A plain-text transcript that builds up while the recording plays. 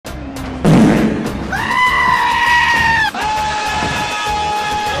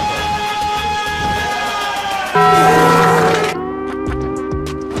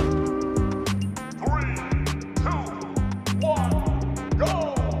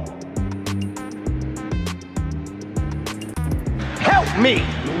me!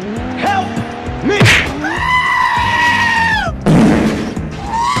 Help me!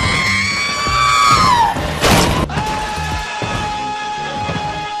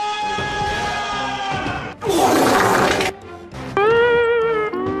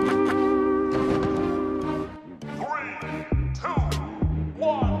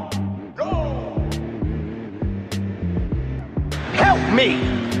 Help me!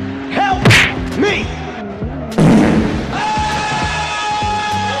 Help me!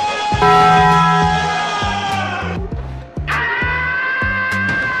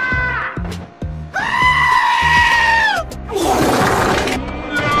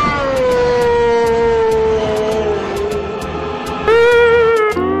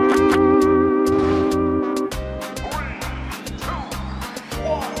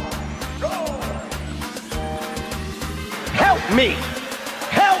 Help me!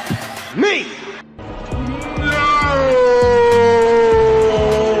 Help me!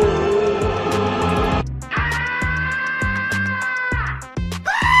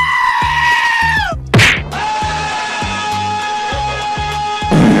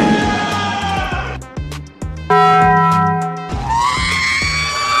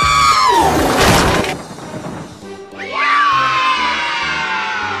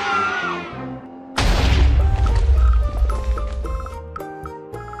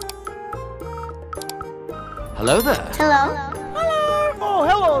 Hello there. Hello. Hello. Oh,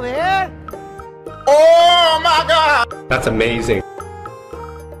 hello there. Oh my God! That's amazing.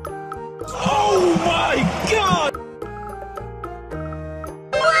 Oh my God!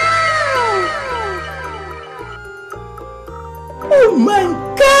 Wow! Oh my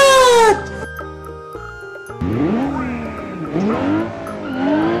God!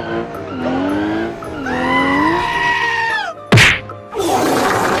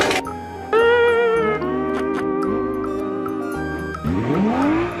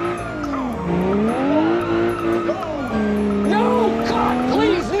 No, God,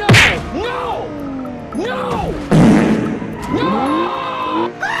 please, no! No! No! No!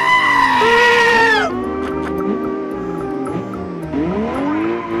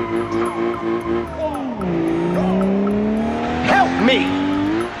 Help me!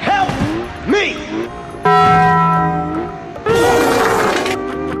 Help me!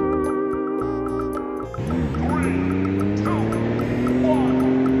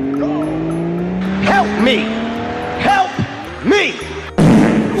 Help me! Help me!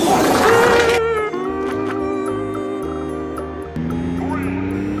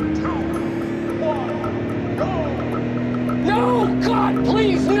 No, God,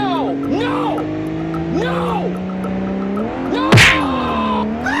 please, no! No! No! No!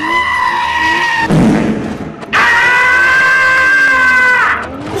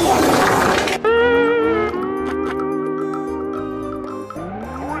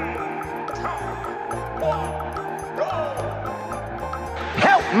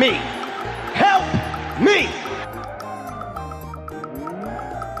 Help me! Help me!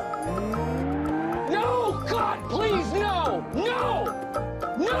 No, God, please, no! No!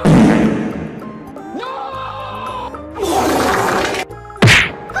 No! No!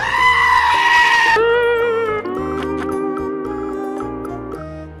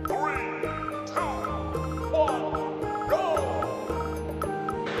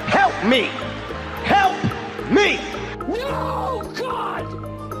 Help me! Help me! No, God!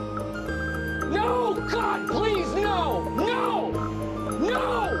 No, God, please, no! No!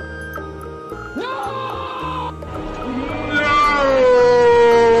 No! No!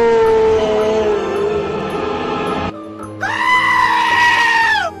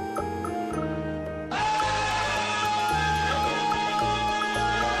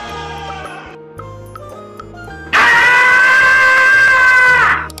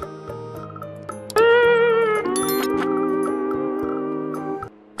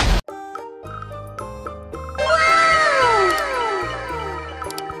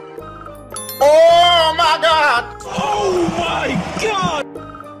 Oh my God! Oh my God!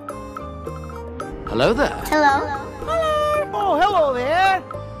 Hello there. Hello. Hello. Oh, hello there.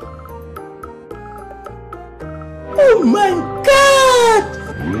 Oh my God!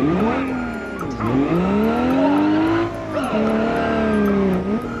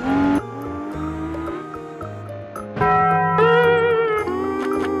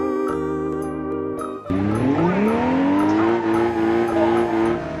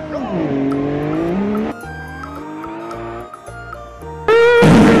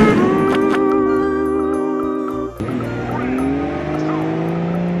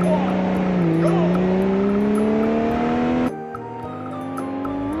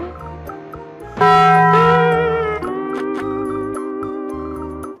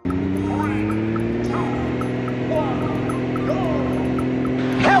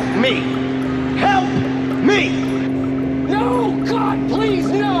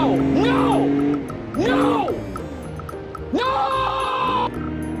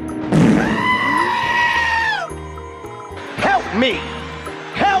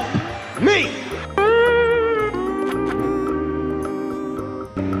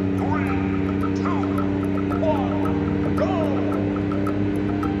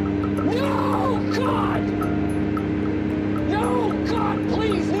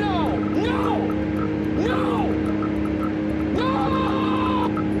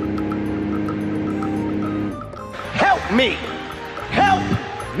 Me! Help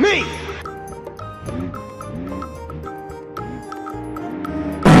me!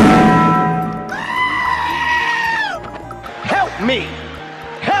 Help me!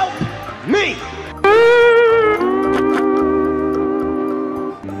 Help me!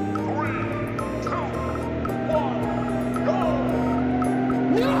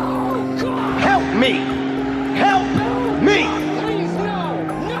 Help me! Help me! Please, no!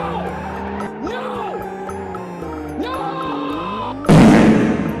 No! No! No!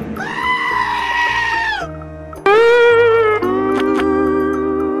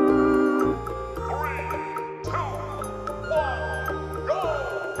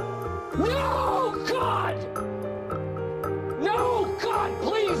 No, God! No, God,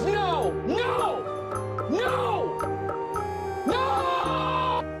 please, no! No! No! No!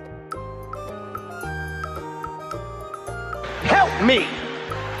 Help me!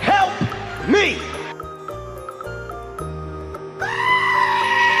 Help me!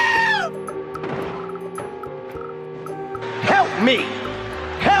 Help me!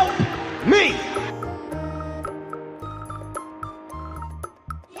 Help me!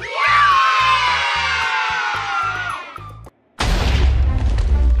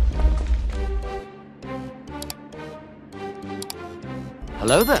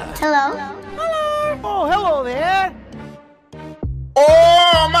 Hello there. Hello? Oh, hello there!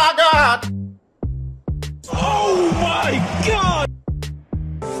 Oh my God! Oh my God!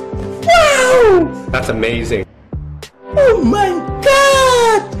 Wow! That's amazing. Oh my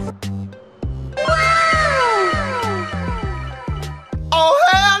God! Oh,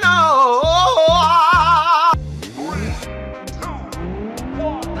 hell no!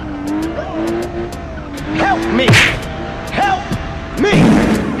 Help me! Help me!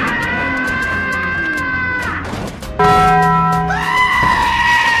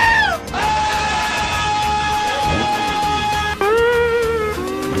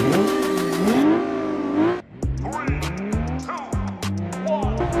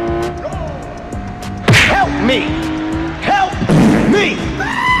 Help me! Help me!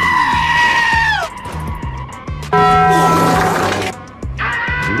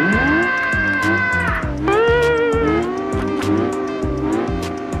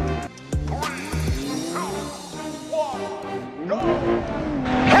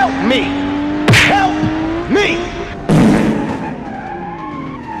 Help me! Help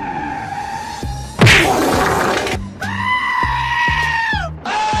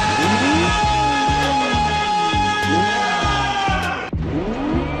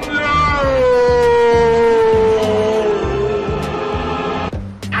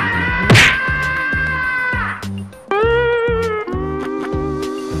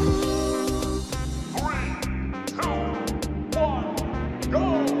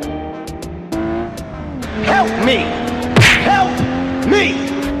me! Help me!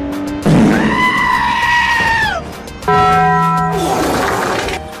 Help me!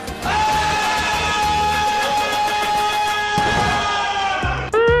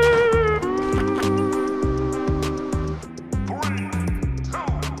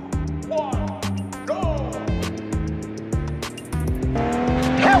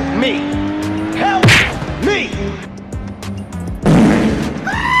 Help me! Help me!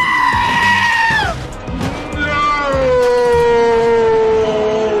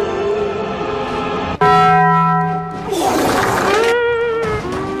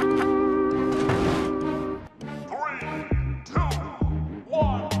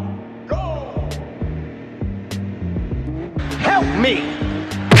 Help me!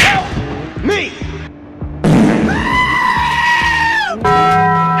 Help me!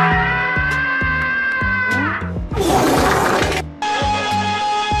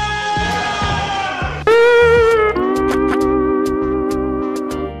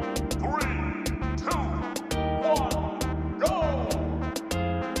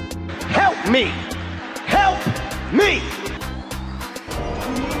 Help me! Help me!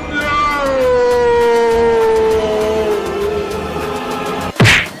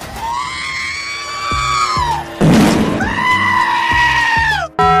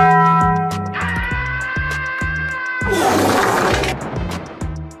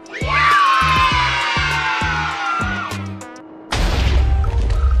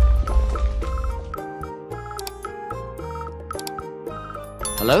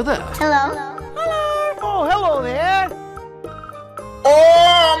 Hello there. Hello? Oh, hello there!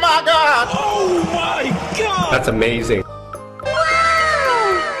 Oh my God! Oh my God! That's amazing.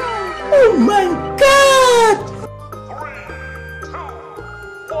 Oh my God! 3, 2,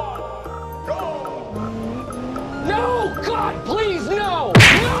 1, go! No! God, please, no!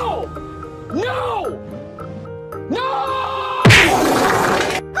 No! No! No!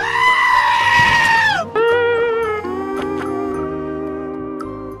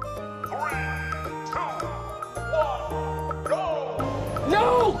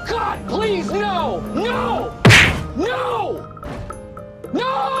 No! God, please, no! No! No! No!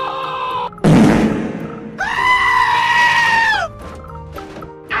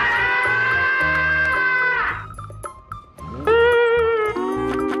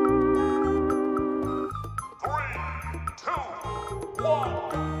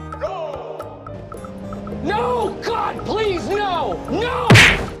 No! God, please, no! No!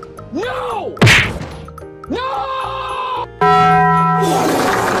 No! No!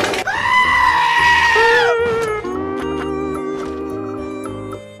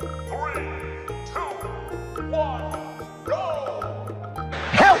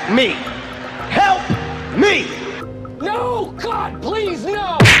 Help me! Help me! No! God, please,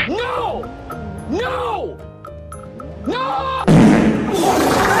 no! No! No! No!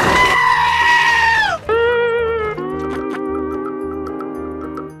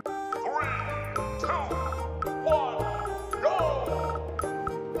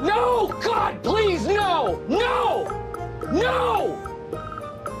 No! God, please, no! No! No!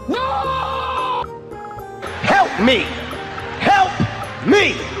 No! Help me! Help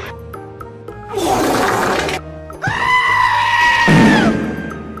me!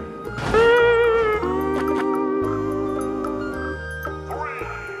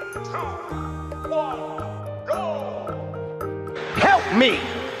 Help me!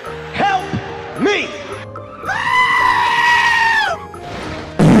 Help me!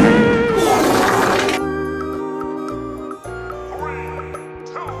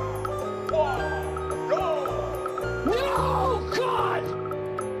 No! God!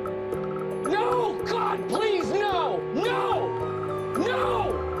 No! God, please, no! No!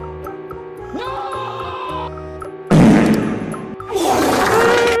 No! No!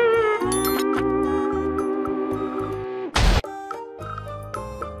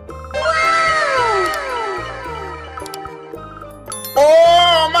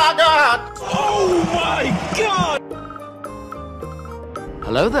 Oh my God! Oh my God!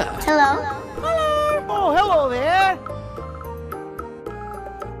 Hello there. Hello. Oh, hello there!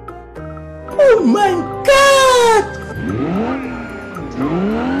 Oh my God!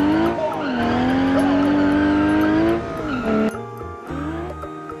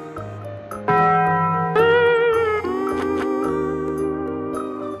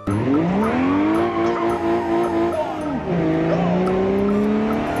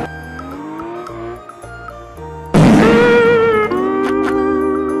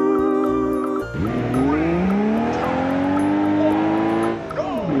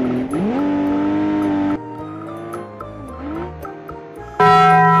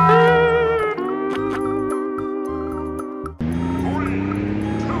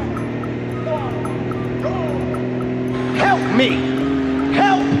 Help me!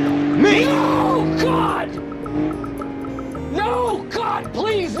 Help me! No! God! No! God,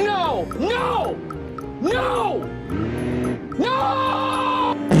 please, no! No! No! No!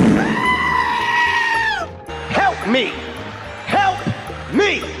 Help me! Help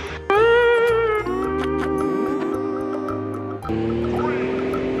me!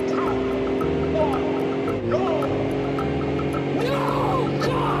 No!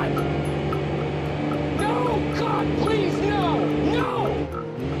 God! No! God, please, no! No!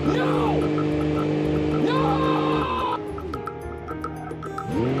 No! No!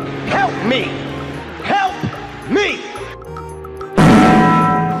 Help me! Help me!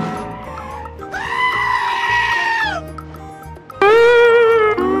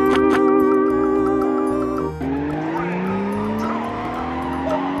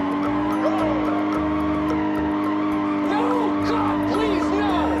 No! God, please,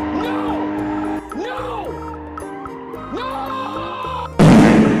 no! No! No! No!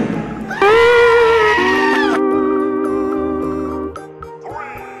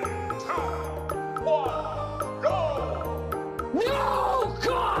 No!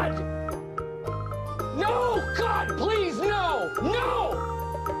 God! No! God, please, no! No!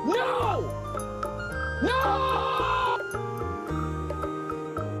 No! No!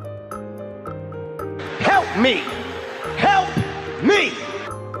 Help me! Help me!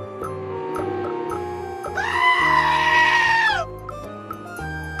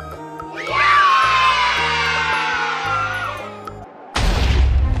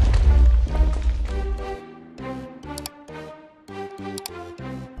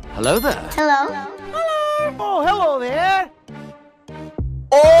 Hello there. Hello. Oh, hello there.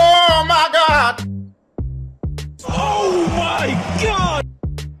 Oh my God! Oh my God!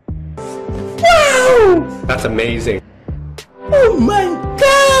 Wow! That's amazing. Oh my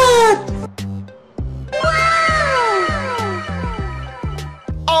God!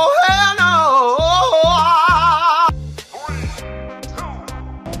 Oh, hell no.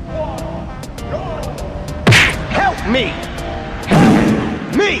 Help me.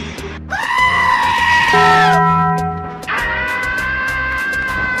 Help me.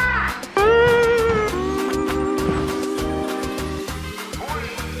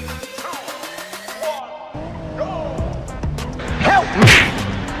 Help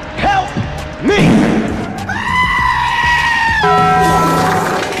me!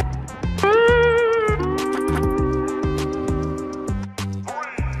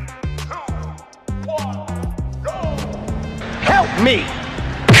 Help me!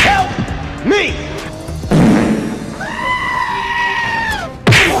 Help me!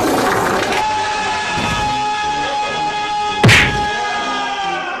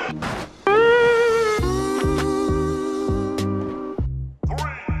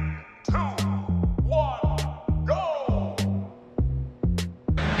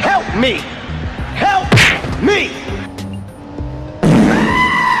 Help me! Help me!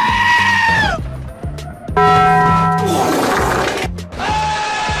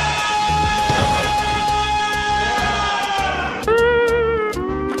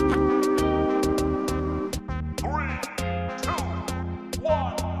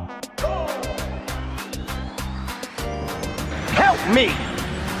 Help me!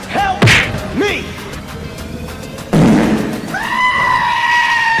 Help me!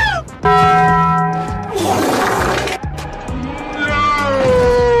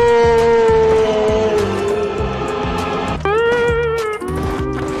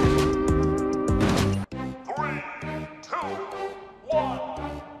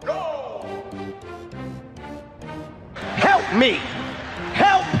 Help me! Help me!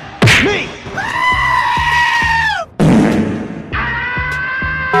 Help me!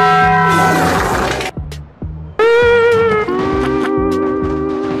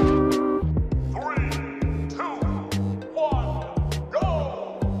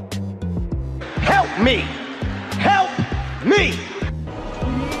 Help me! Help me!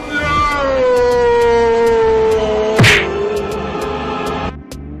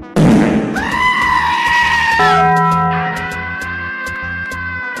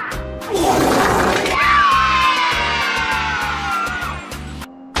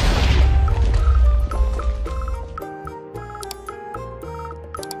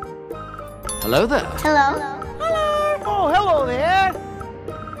 Hello there. Hello. Oh, hello there.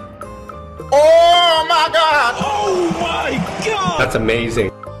 Oh my God! Oh my God! That's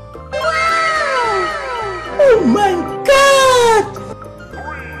amazing. Oh my God!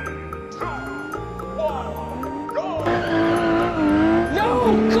 No!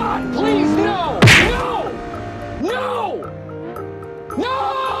 God, please, no! No! No! No!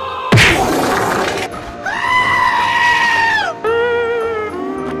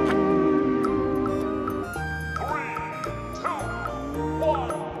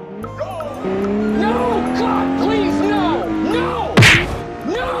 No! God, please, no! No!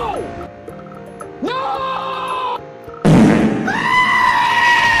 No! No!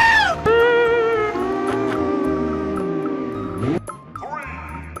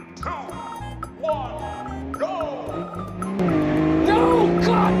 No!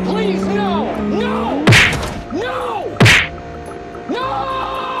 God, please, no! No! No! No!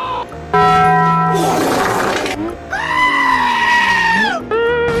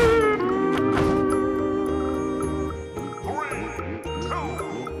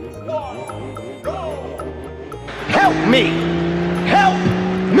 Help me! Help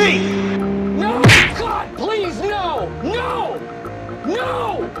me! No! God, please, no! No!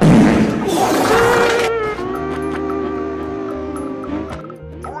 No!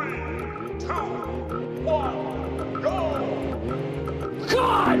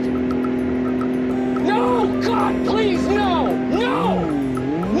 God! No! God, please, no! No!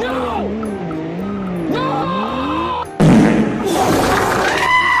 No! No!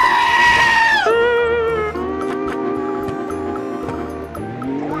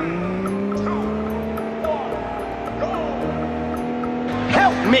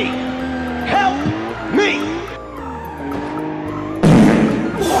 Help me! Help me!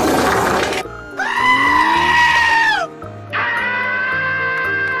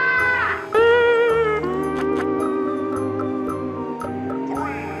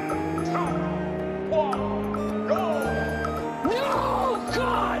 No!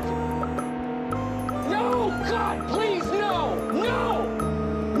 God!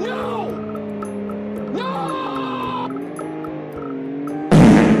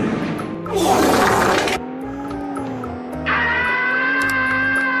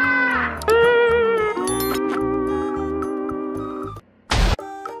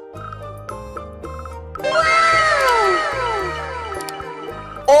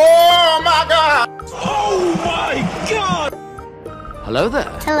 my God! Oh my God! Hello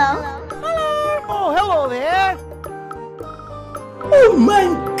there. Hello? Oh, hello there. Oh my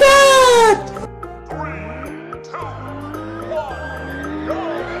God!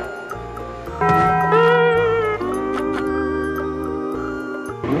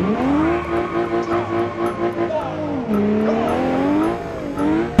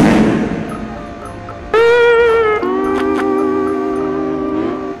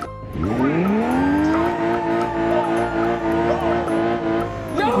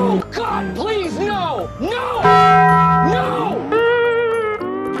 No! God, please, no! No! No!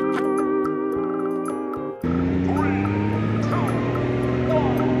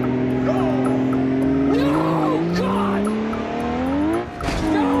 No, God!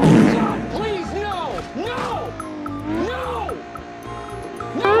 No, God, please, no! No! No!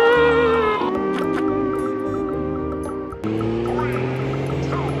 No!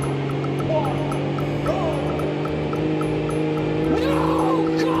 No,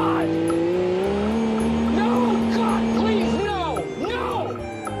 God! No, God, please, no! No!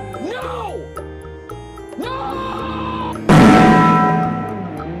 No! No!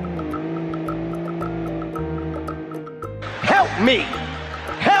 Help me!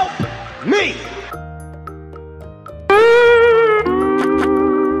 Help me!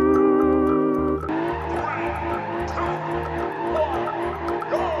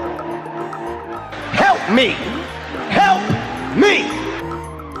 Help me! Help me!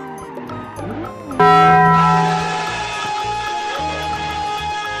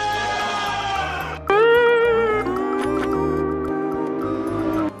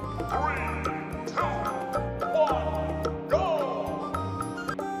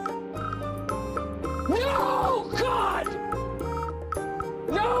 No, God!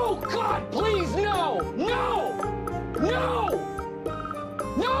 No, God, please, no! No! No!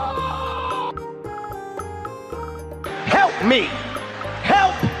 No! Help me!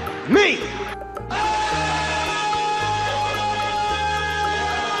 Help me!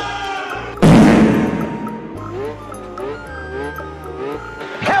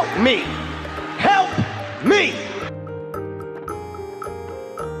 Help me! Help me!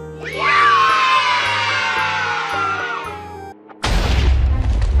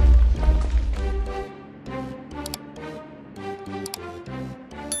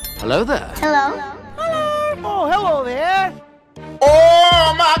 Hello there. Hello? Oh, hello there.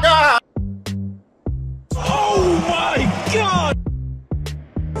 Oh my God! Oh my God!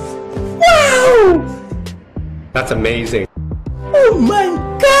 Wow! That's amazing. Oh my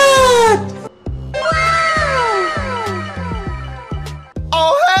God!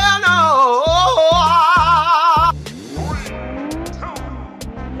 Oh hell no!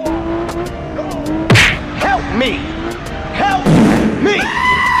 Help me! Help me!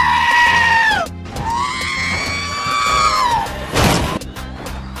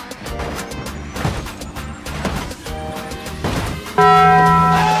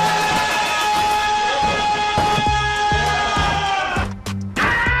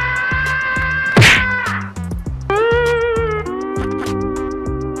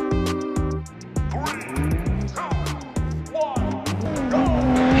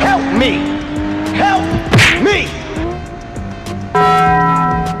 Help me!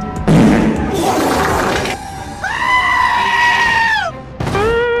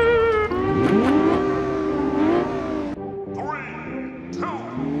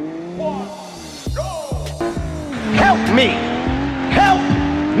 Help me! Help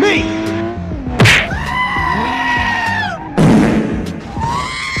me!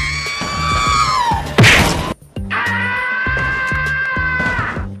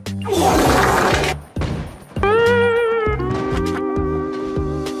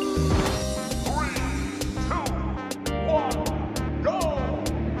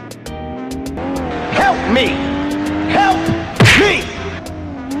 Help me! Help me!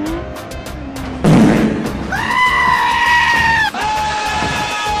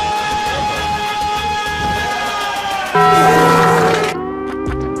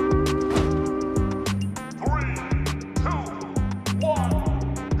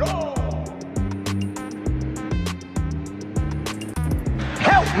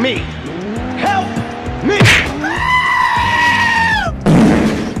 Help me! Help me! Help me!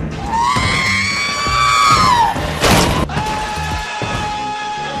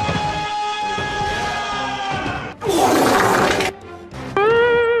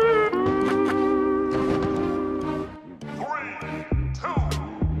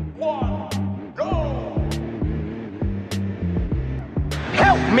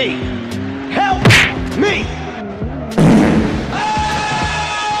 Help me! Help me!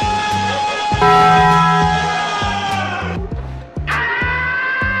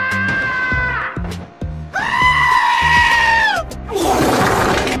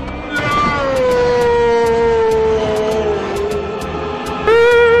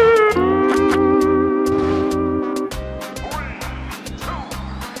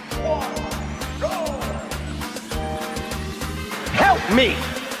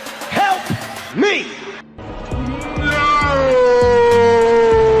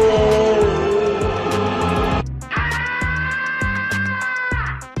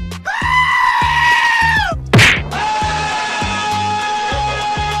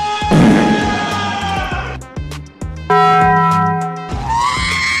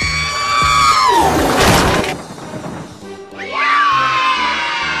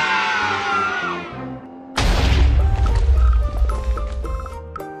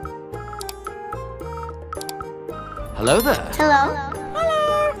 Hello there. Hello?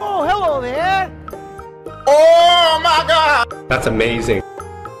 Oh, hello there. That's amazing.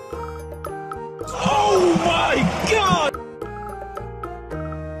 Oh my god!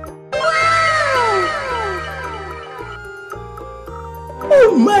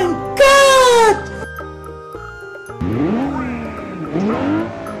 Oh my god!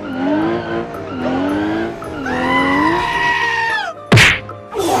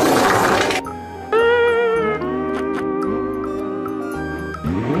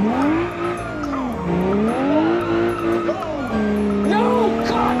 No!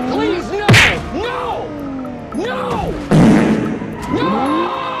 God, please, no! No! No! No!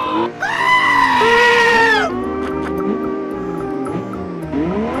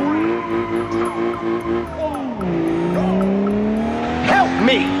 Help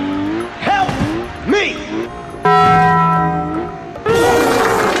me! Help me!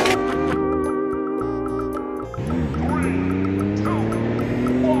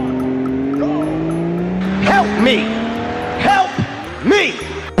 Help me! Help me!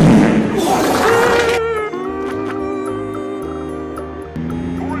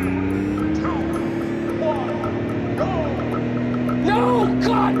 No!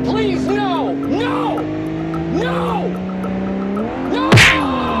 God, please, no! No! No! No!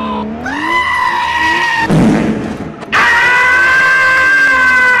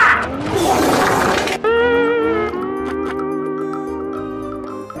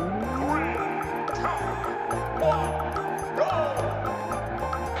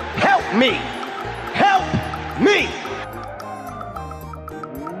 Help me! Help me!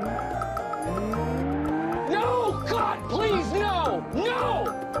 No! God, please, no! No!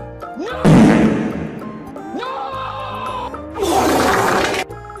 No! No!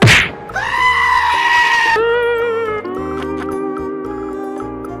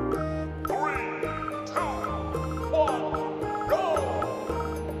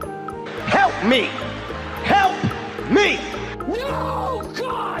 Help me! Help me! No!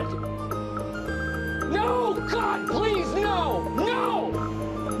 God! No! God, please, no! No!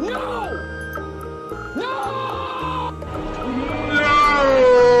 No! No!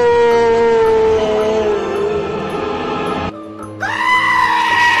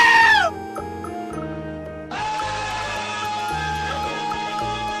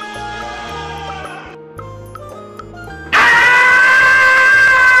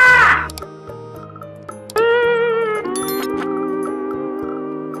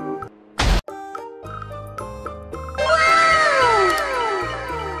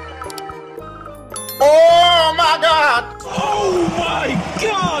 Oh my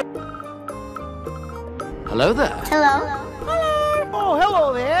god! Hello there. Hello? Oh,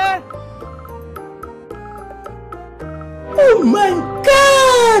 hello there. Oh my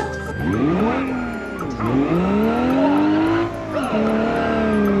god!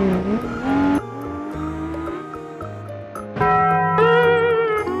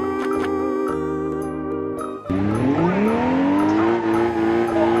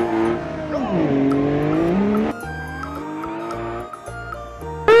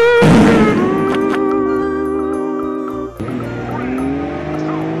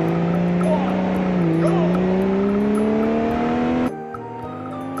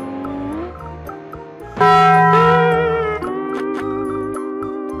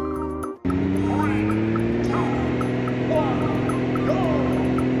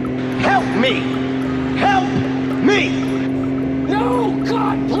 Help me! Help me! No!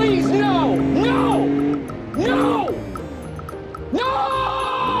 God, please, no! No! No! No!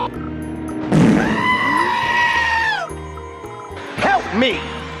 Help me!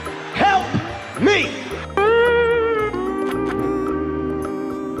 Help me!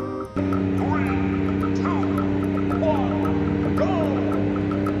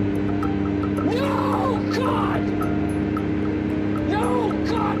 No! God! No!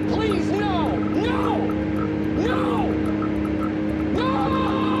 God, please, no! No! No! No!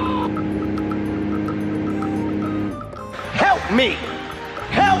 Help me!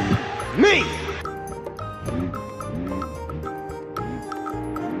 Help me!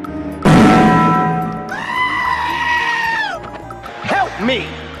 Help me!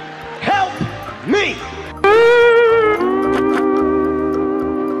 Help me!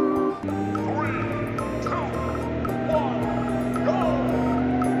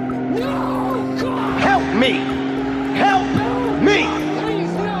 No! God! Help me! Help me!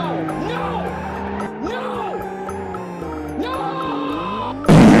 Please, no! No! No! No!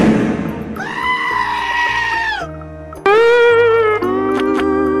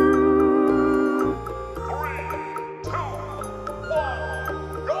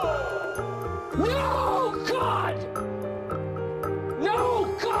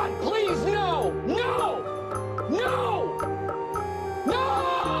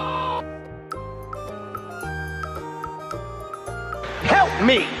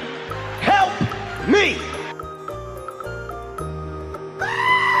 me! Help me!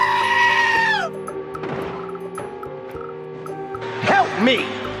 Help me!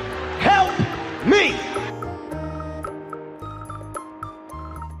 Help me!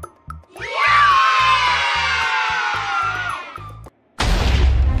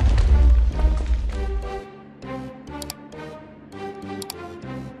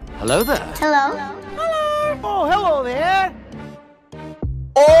 Hello there. Hello? Oh, hello there!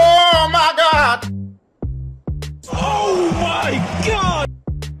 Oh my god! Oh my god!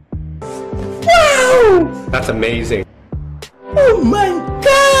 Wow! That's amazing. Oh my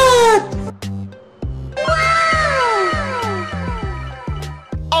god!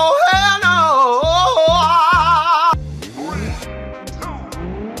 Oh, hell no!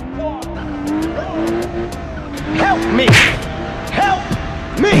 Help me! Help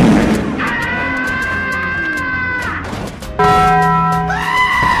me!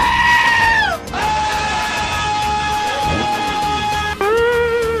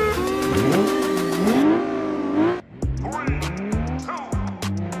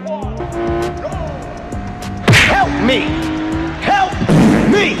 Help me! Help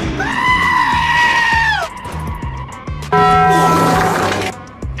me!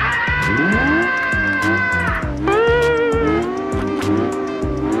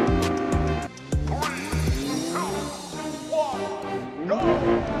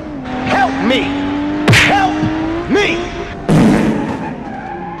 Help me!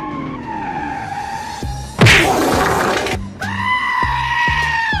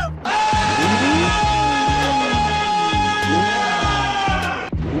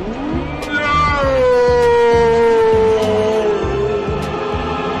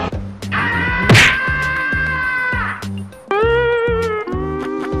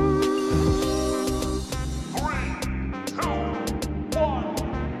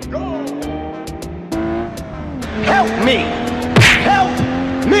 Help me! Help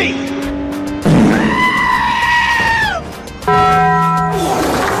me! Help me!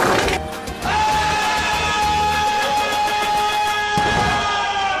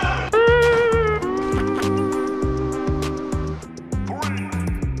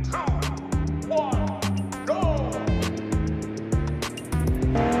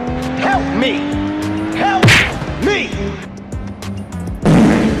 Help me! Help me!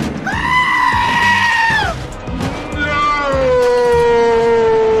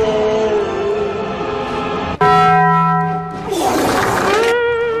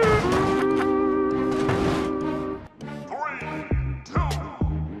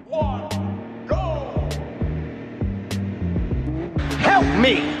 Help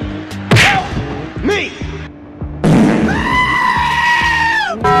me! Help me!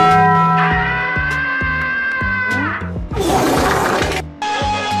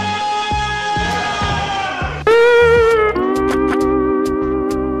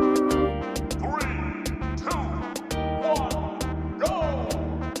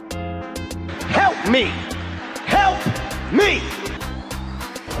 Help me! Help me!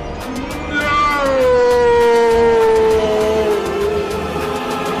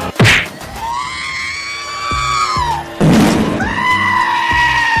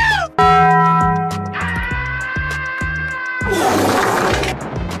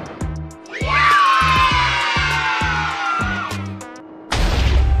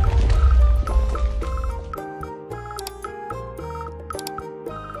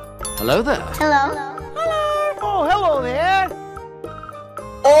 Hello there. Hello? Oh, hello there!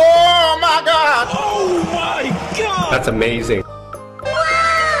 Oh my god! Oh my god! That's amazing.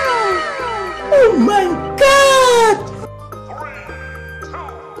 Oh my god!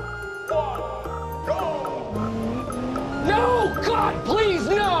 No! God, please,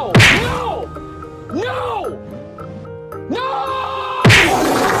 no! No! No! No!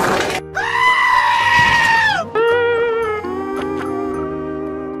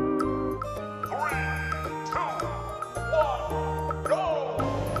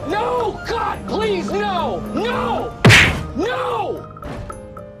 No! God, please, no! No! No!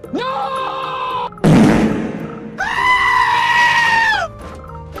 No!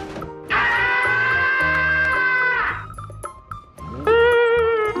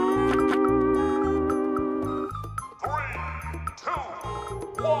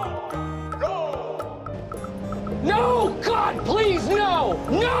 No! God, please, no!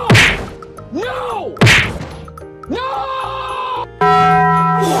 No! No! No!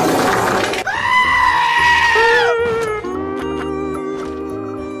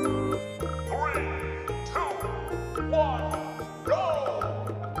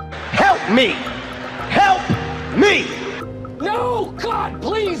 Help me! Help me! No! God! God,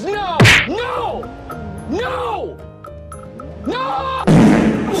 please, no! No! No! No!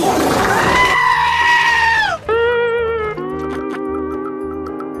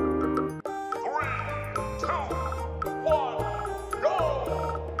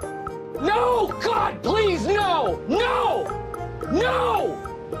 No! God, please, no! No! No!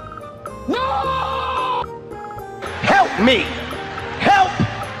 No! Help me! Help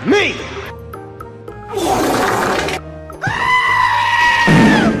me!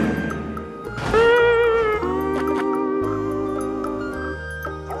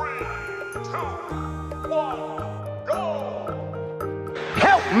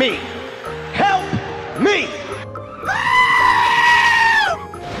 Help me! Help me!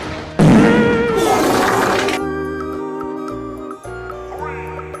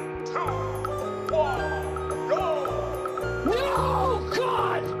 No,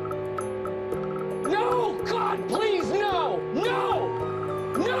 God! No, God, please, no! No!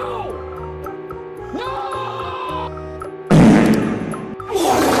 No! No!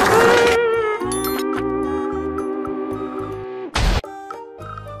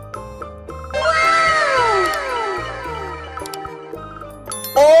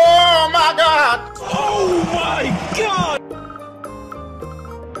 Oh my God! Oh my God!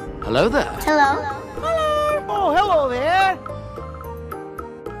 Hello there. Hello? Oh, hello there.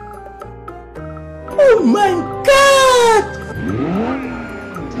 Oh my God!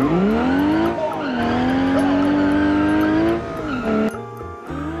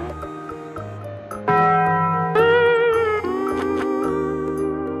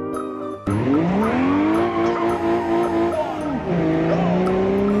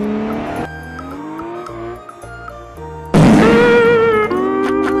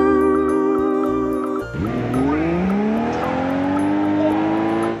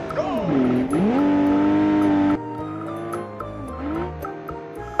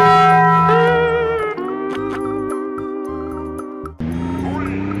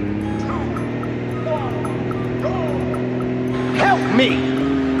 Help me!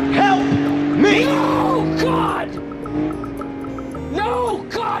 Help me! No, God! No,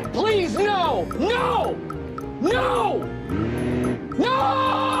 God, please, no! No! No!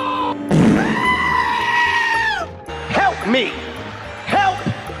 No! Help me! Help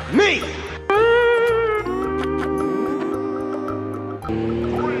me!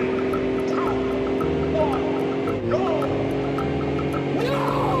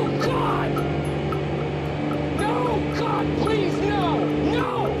 No, God! No, God, please, no! No!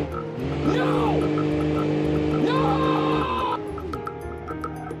 No! No!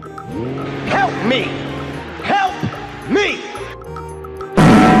 Help me! Help me!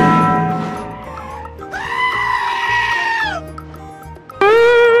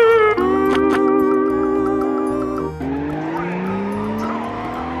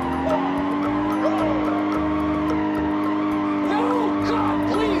 No, God,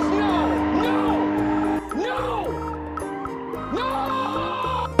 please, no! No! No! No!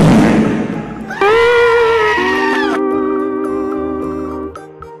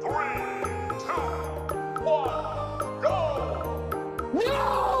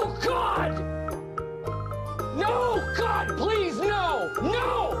 No, God! No, God, please, no!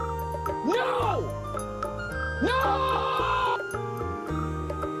 No! No! No!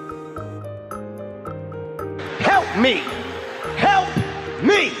 Help me! Help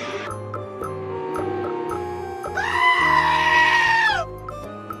me!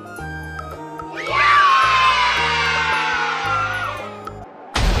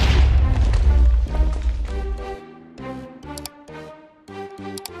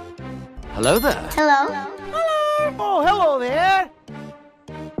 Hello there. Hello? Oh, hello there.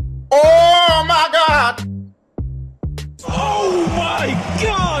 Oh my God! Oh my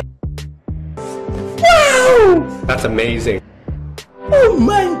God! Wow! That's amazing. Oh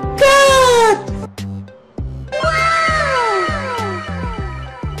my God!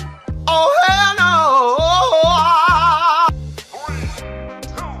 Oh, hell no!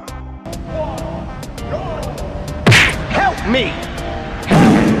 Help me!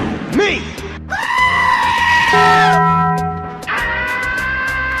 Help me!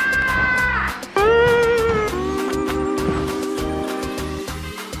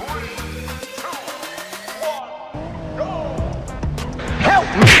 Help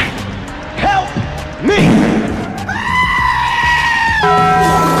me! Help me!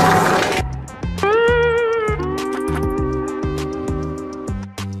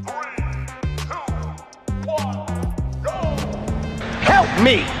 Help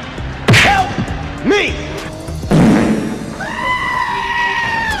me! Help me!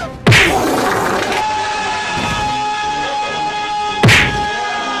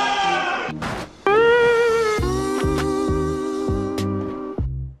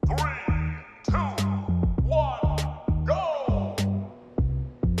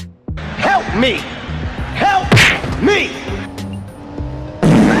 Help me! Help me!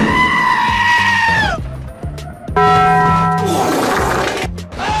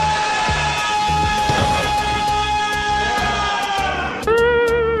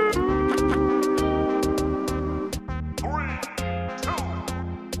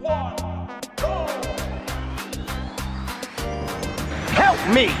 Help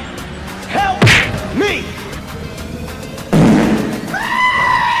me! Help me!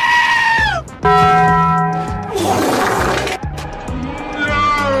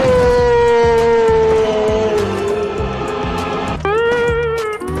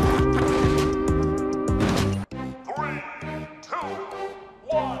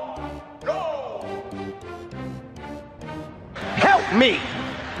 Help me!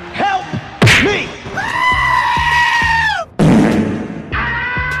 Help me!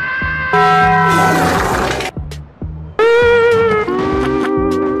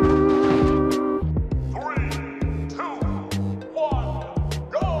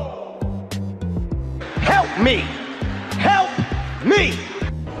 Help me! Help me!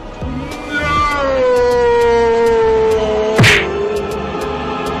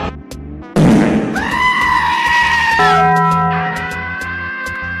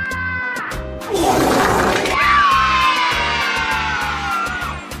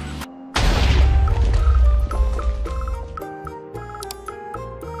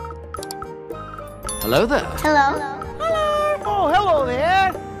 Hello there. Hello. Oh, hello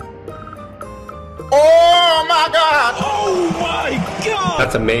there! Oh my god! Oh my god!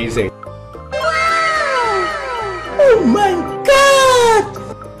 That's amazing. Oh my god!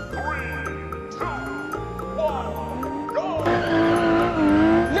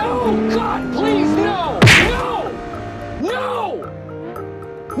 No, God, please, no! No! No!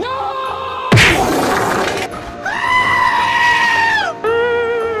 No!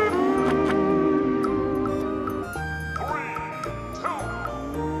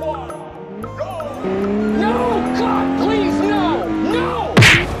 No, God, please, no! No!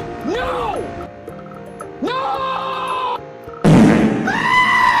 No! No!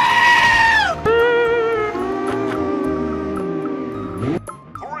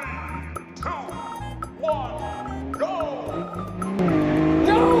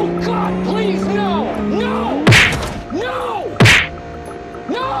 No, God, please, no! No! No!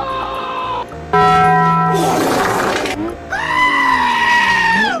 No!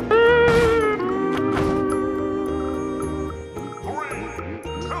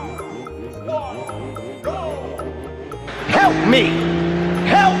 Help me!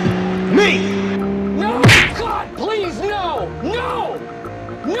 Help me! No, God, please, no! No!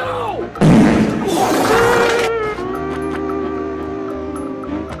 No!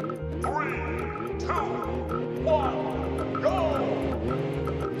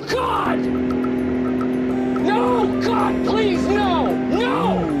 God! No, God, please, no!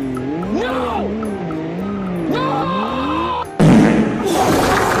 No! No! No!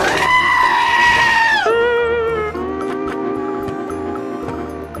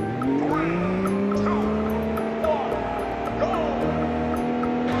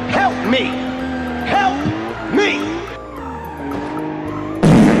 Help me! Help me!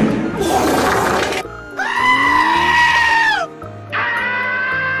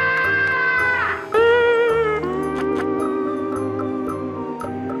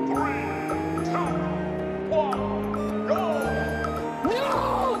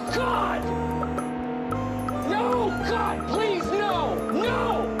 No, God! No, God, please, no!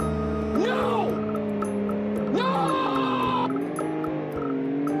 No! No! No!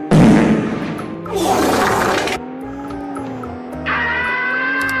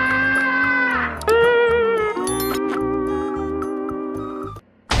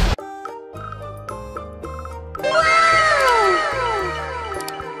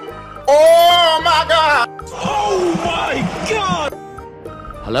 Oh my god! Oh my god!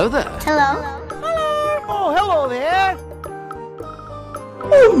 Hello there. Hello. Oh, hello there!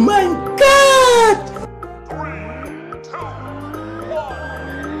 Oh my god!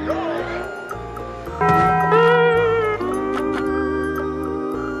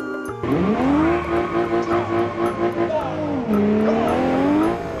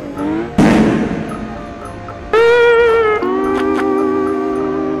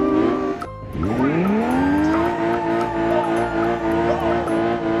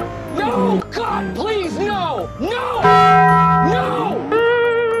 No, God, please, no! No! No!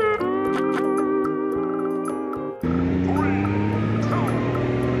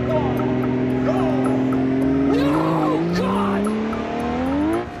 No, God!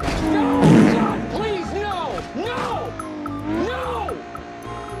 No,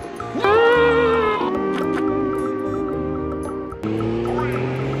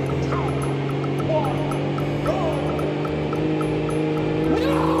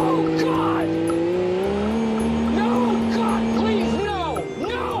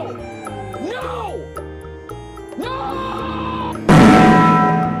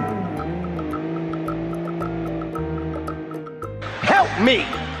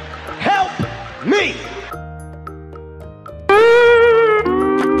 me!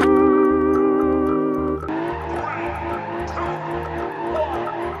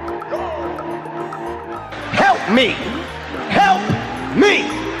 Help me! Help me!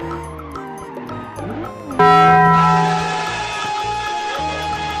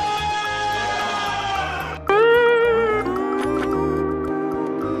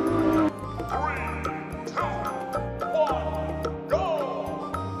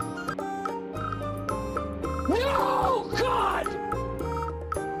 No, God!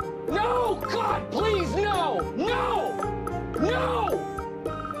 No, God, please, no! No! No!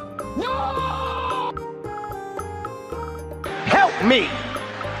 No! Help me!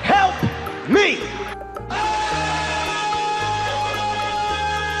 Help me!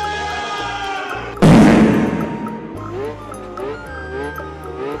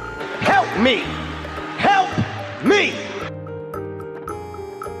 Help me! Help me!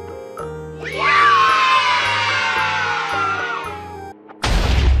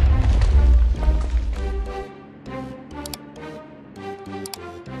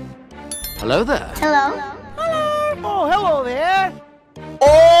 Hello there. Hello? Oh, hello there!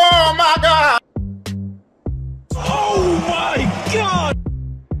 Oh my god! Oh my god!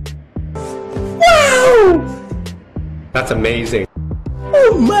 That's amazing.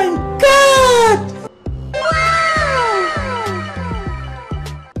 Oh my god!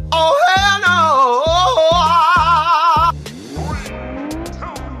 Oh hell no!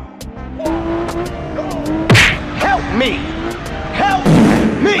 Help me! Help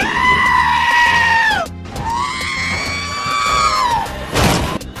me!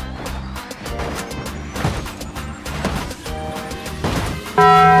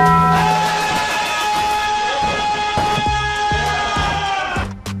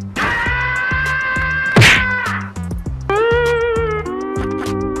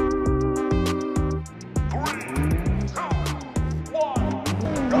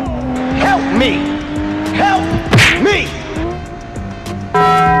 Help me! Help me!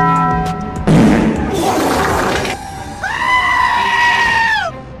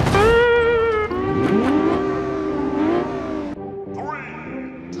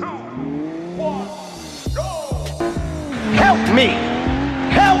 Help me!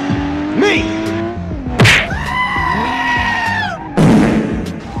 Help me!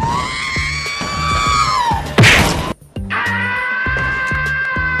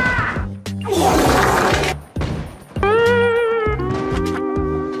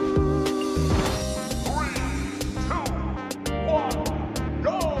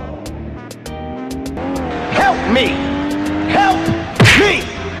 Help me! Help me!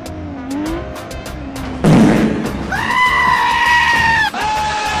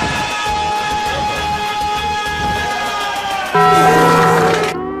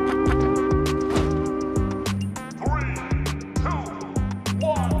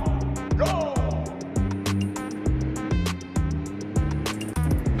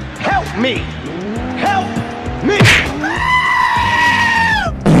 Help me! Help me!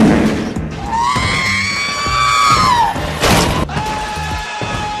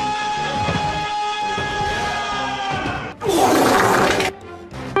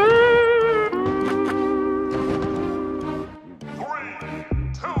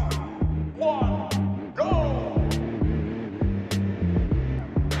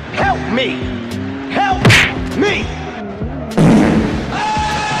 Help me! Help me!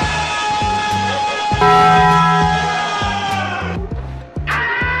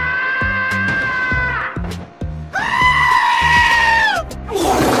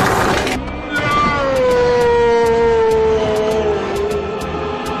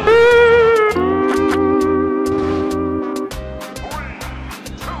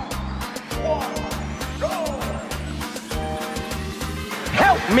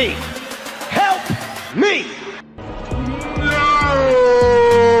 Help me! Help me!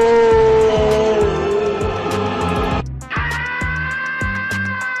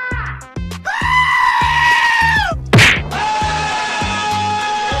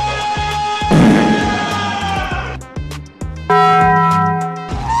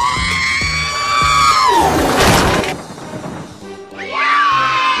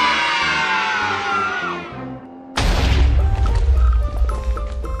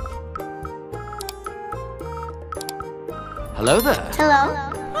 Hello there. Hello?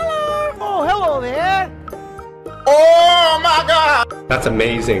 Oh, hello there! Oh my god! That's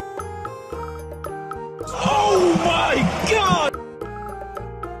amazing. Oh my god!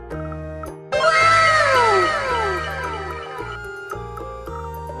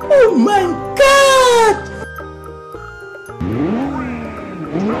 Oh my god!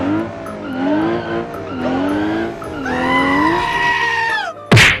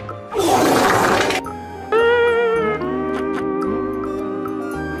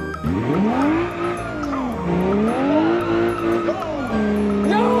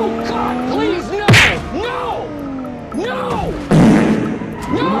 No! God, please, no! No! No!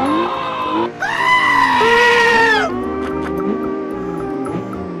 No!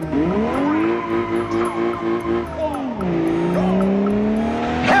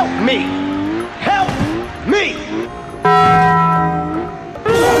 Help me! Help me!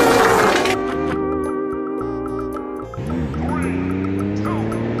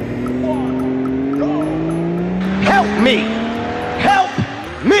 Help me! Help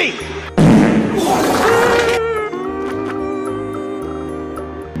me!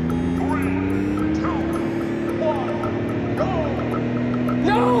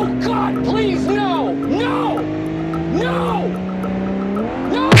 No! God, please, no! No! No!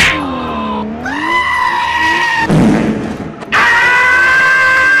 No!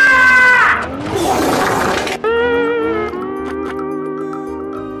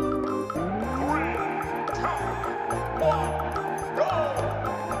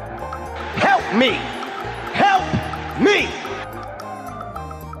 Help me! Help me!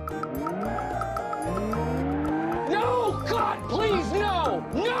 No! God, please, no!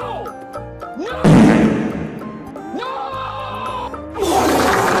 No! No! No!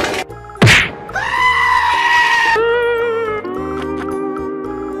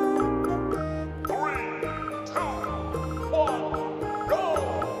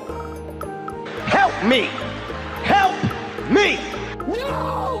 Help me! Help me!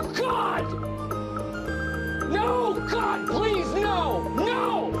 No! God! No! God, please, no!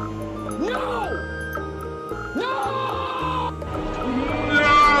 No! No! No!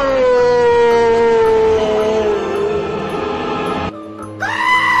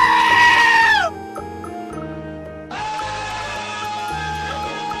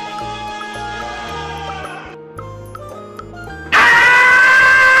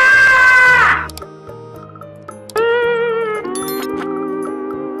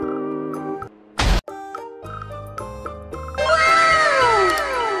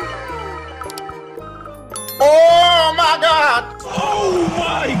 Oh my god! Oh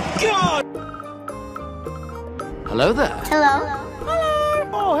my god! Hello there.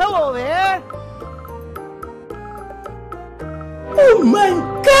 Oh, hello there! Oh my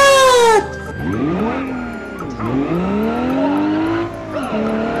god!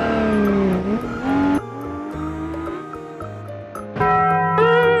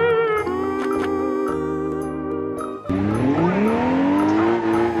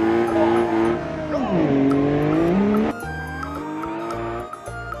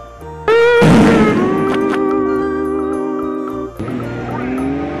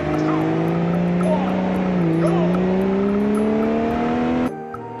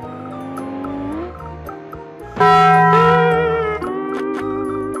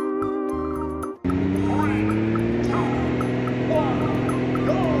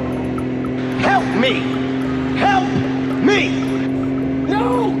 Help me! Help me!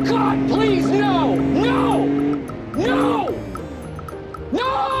 No! God, please, no! No! No! No!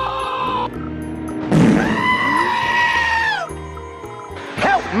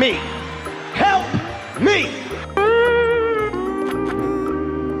 Help me! Help me!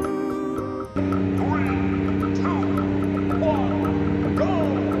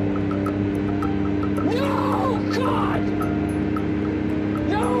 No! God!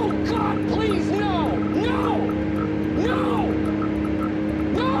 No! God, please, no! No! No!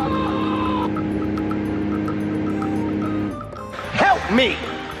 No! Help me!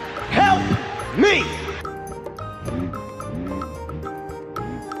 Help me!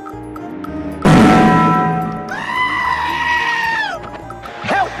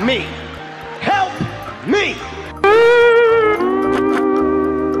 Help me! Help me!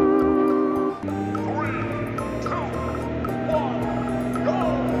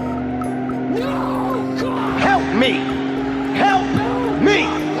 No! God! Help me! Help me!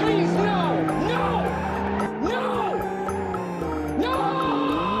 Please, no! No! No! No!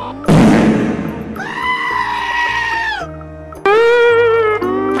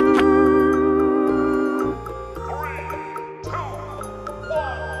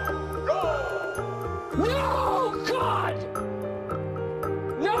 No! God!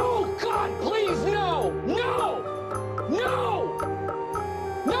 No! God, please, no! No! No!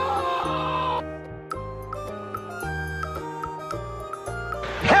 No!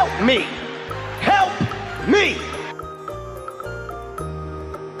 Help me! Help me!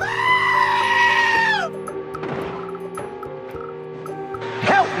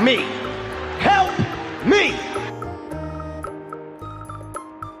 Help me!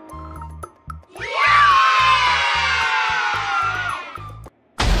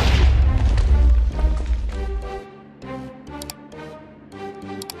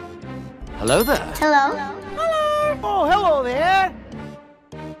 Hello there. Hello? Oh, hello there.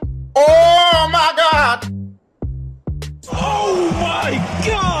 Oh my God! Oh my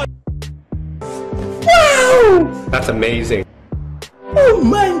God! Wow! That's amazing. Oh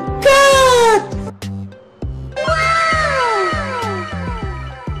my God!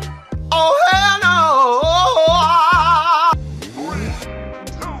 Oh hell no!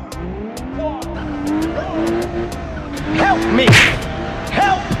 Help me.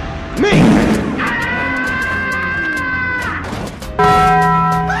 Help me.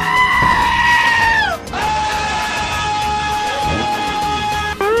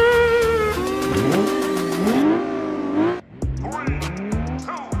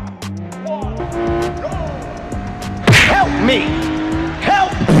 Help me!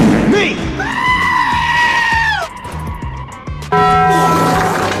 Help me!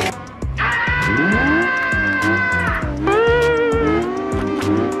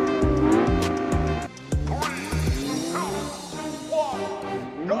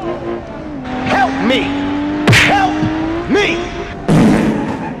 Help me!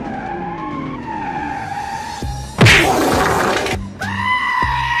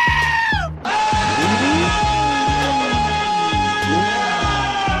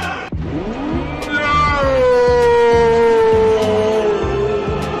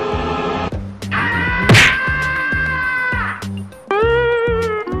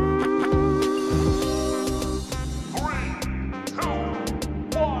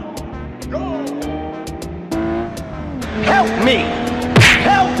 Help me!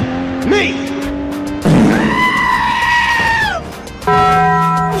 Help me!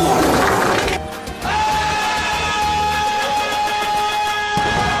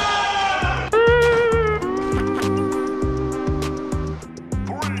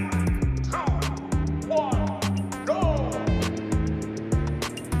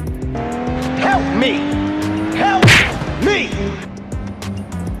 Help me! Help me! Help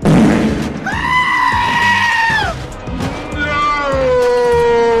me!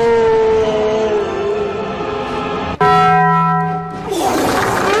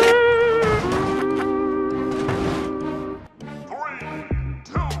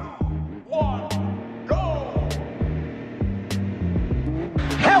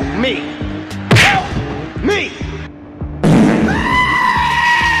 Help me! Help me!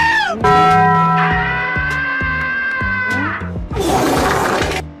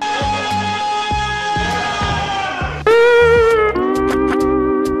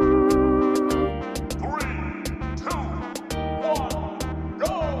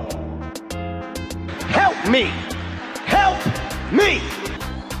 Help me! Help me!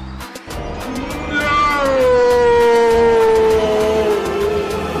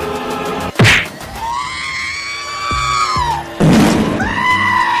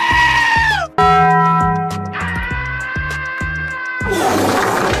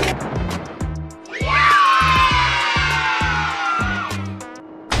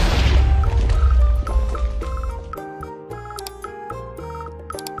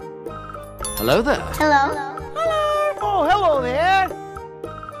 Hello there. Hello? Oh, hello there.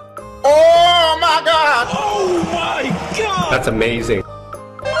 Oh my God! Oh my God! That's amazing.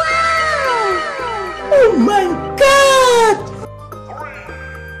 Oh my God!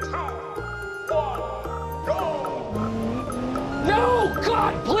 No!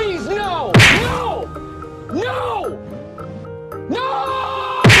 God, please, no! No! No! No!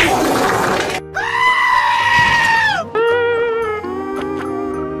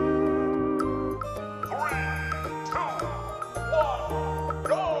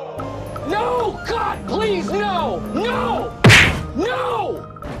 No! God, please, no! No! No!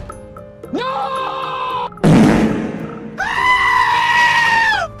 No!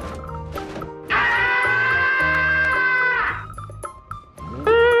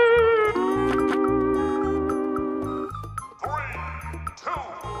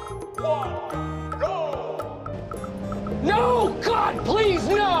 No! God, please,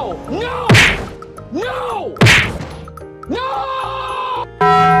 no! No! No! No!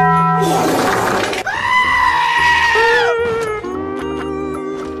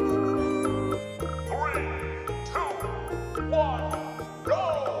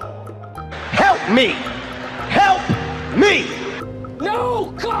 Help me! Help me!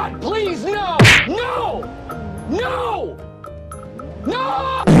 No! God, please, no! No! No!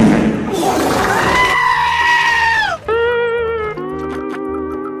 No!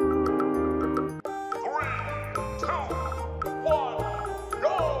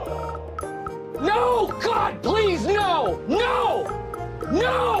 No! God, please, no! No!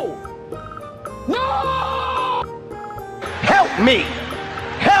 No! No! Help me!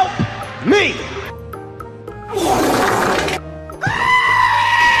 Help me!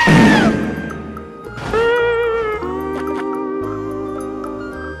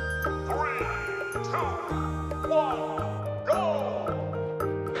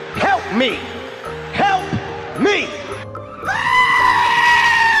 Help me! Help me!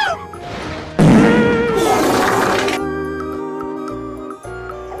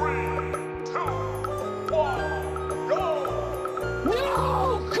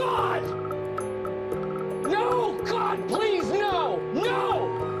 No, God! No, God, please, no! No!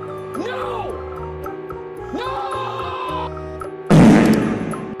 No! No!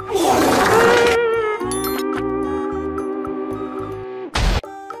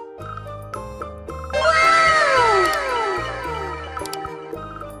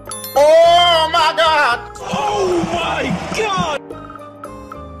 Oh my God! Oh my God!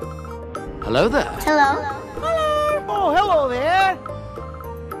 Hello there. Hello? Oh, hello there!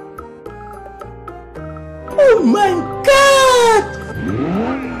 Oh my God!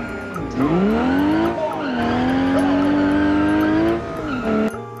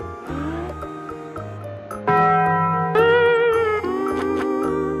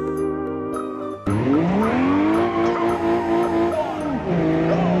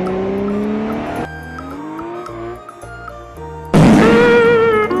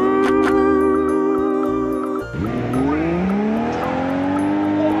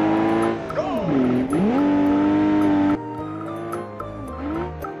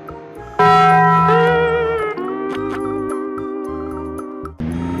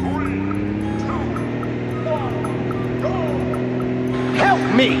 Help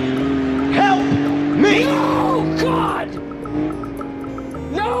me! Help me! No, God!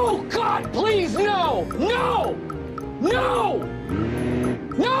 No, God, please, no! No! No!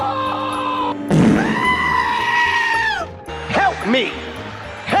 No! Help me!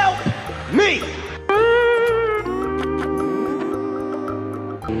 Help me!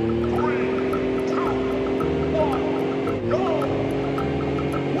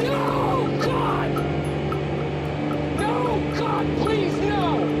 No, God! No, God, please, no!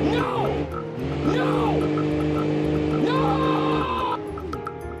 No! No! No!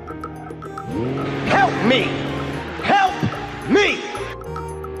 Help me! Help me!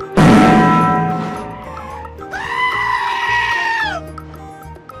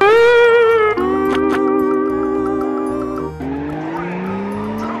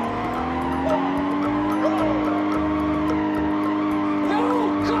 No,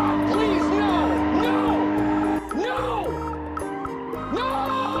 God, please, no! No! No! No!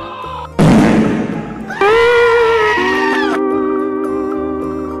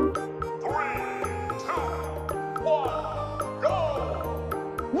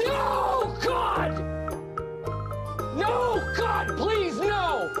 No, God! No, God, please,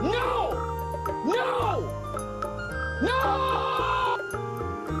 no! No! No! No!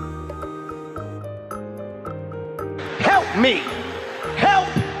 Help me! Help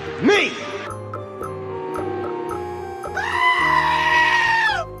me!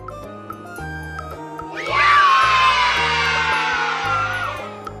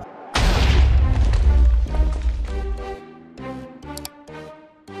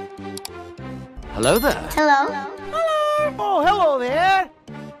 Hello there. Hello? Oh, hello there!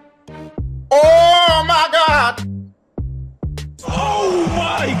 Oh my God! Oh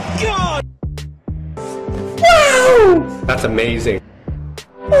my God! Wow! That's amazing.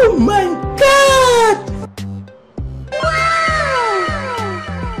 Oh my God!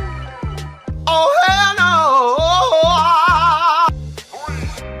 Oh hell no!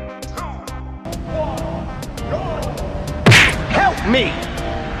 Help me!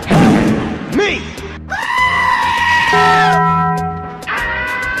 Help me!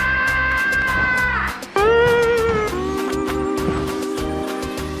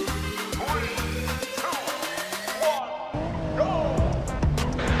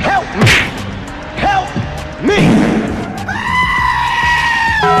 Help me!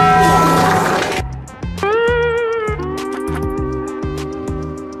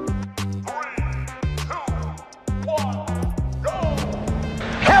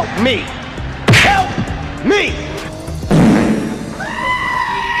 Help me! Help me! Help me!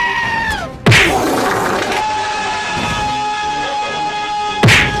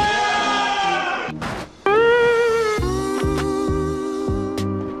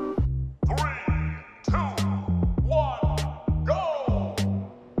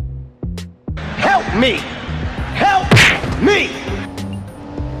 Help me! Help me!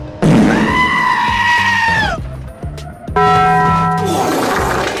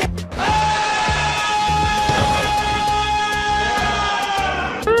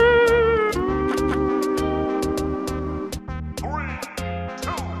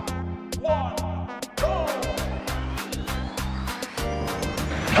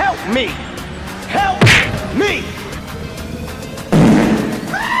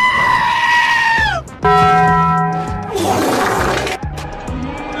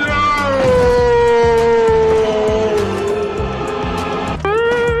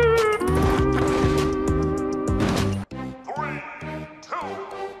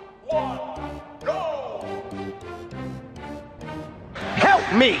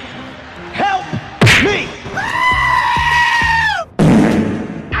 Help me! Help me!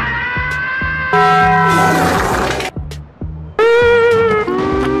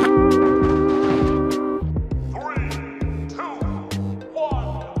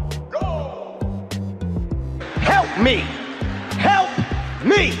 Help me! Help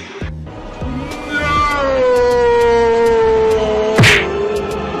me!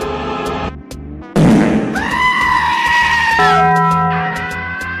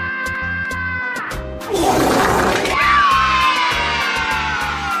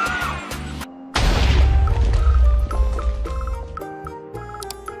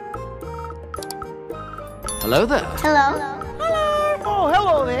 Hello there. Hello. Oh,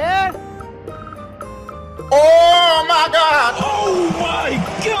 hello there! Oh my God! Oh my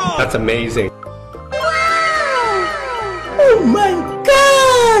God! That's amazing. Oh my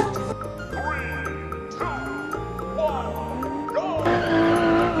God!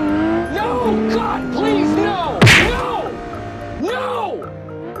 No, God, please, no! No! No!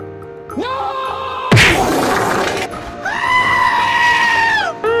 No!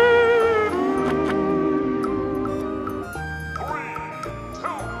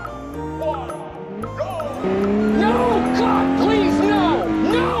 No, God, please, no!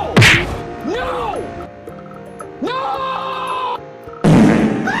 No! No! No!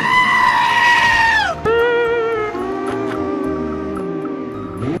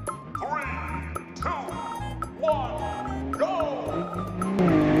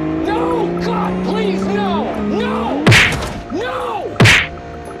 No, God, please, no! No! No!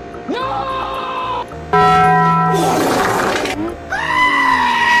 No!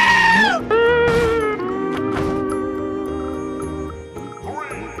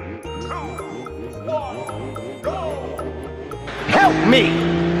 Help me!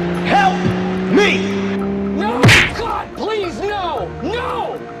 Help me! No, God, please, no!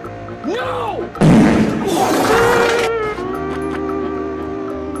 No! No!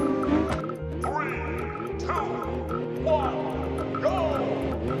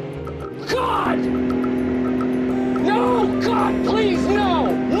 God! No, God, please,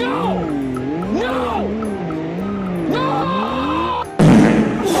 no! No! No! No!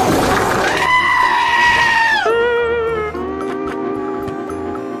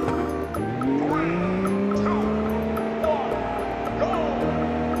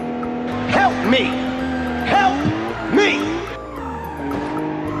 Help me! Help me!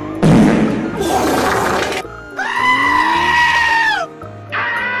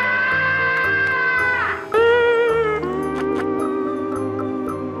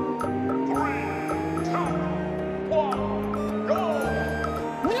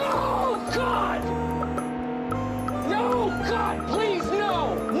 No, God! No, God, please,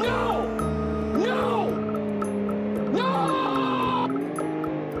 no! No! No! No!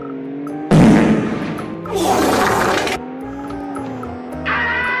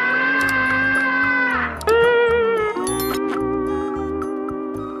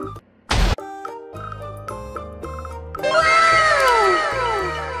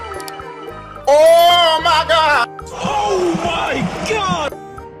 Oh my God! Oh my God!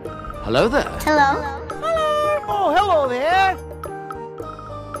 Hello there. Hello. Oh, hello there!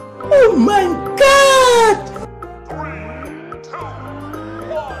 Oh my God!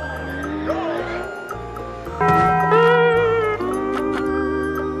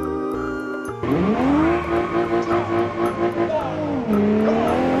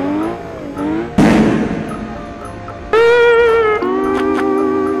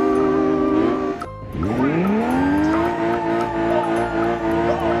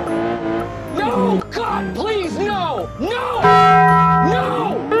 No, God, please, no! No!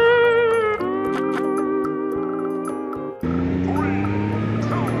 No!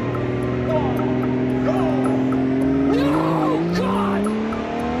 No, God!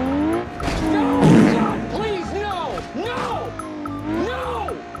 No, God, please, no! No! No!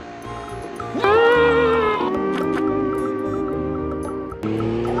 No!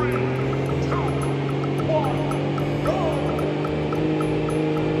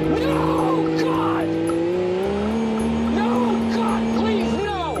 No, God! No, God, please,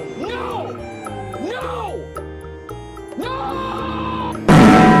 no! No! No! No!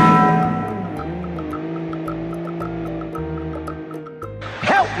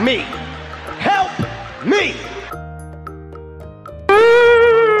 Help me! Help me!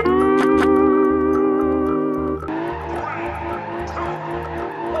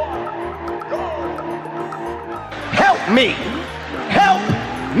 Help me! Help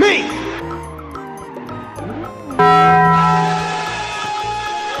me!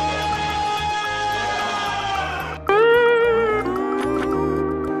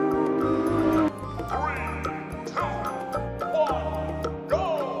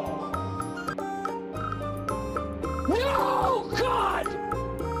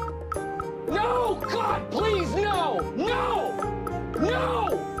 God, please, no! No! No!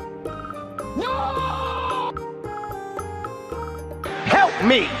 No! Help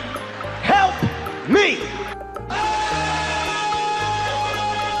me! Help me!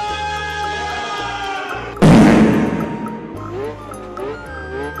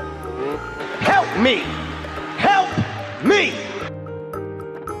 Help me! Help me!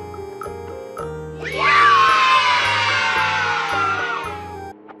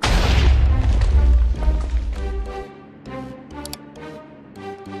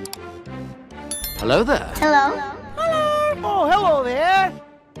 Hello there. Hello? Oh, hello there!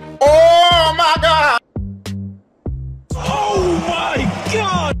 Oh my god! Oh my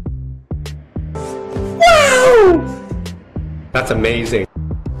god! Wow! That's amazing.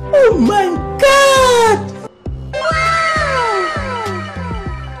 Oh my god!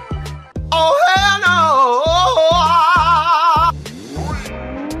 Oh hell no!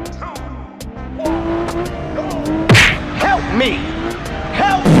 Help me!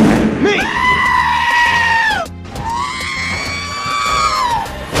 Help me!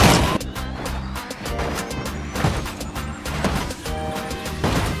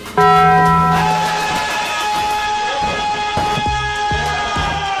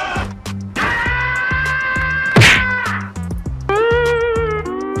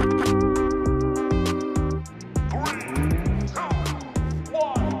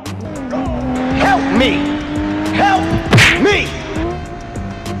 Help me!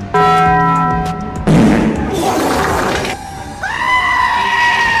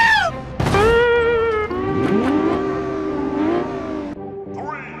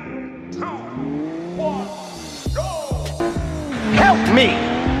 Help me!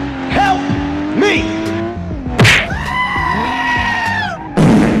 Help me!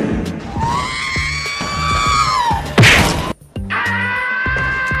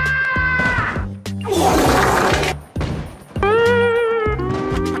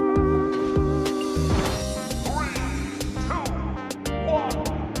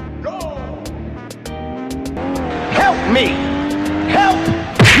 Help me! Help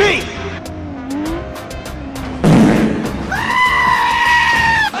me! Help me!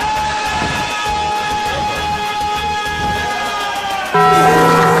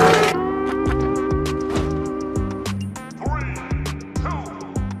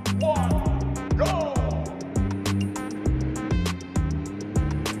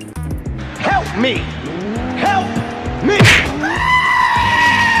 Help me! Help me!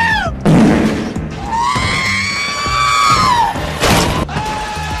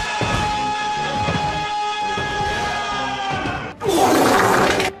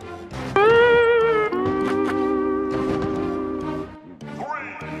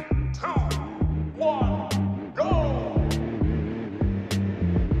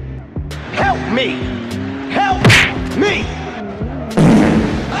 Help me! Help me!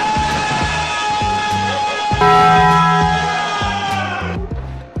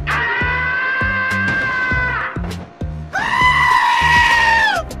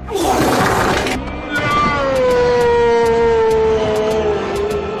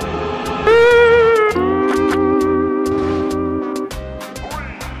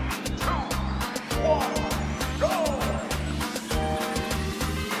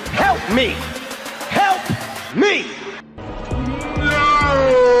 Help me! Help me!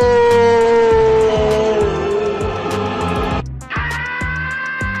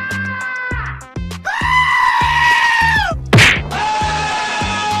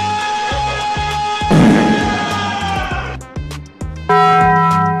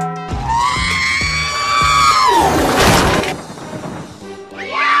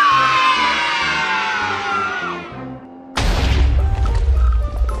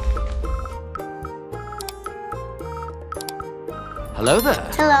 Hello there.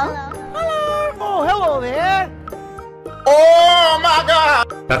 Hello? Oh, hello there! Oh my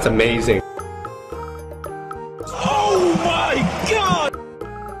god! That's amazing. Oh my god!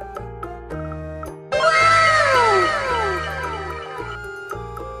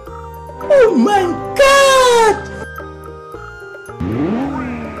 Oh my god!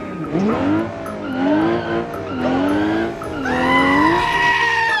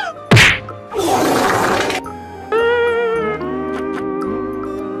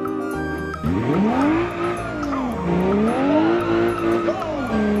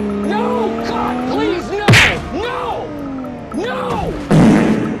 No!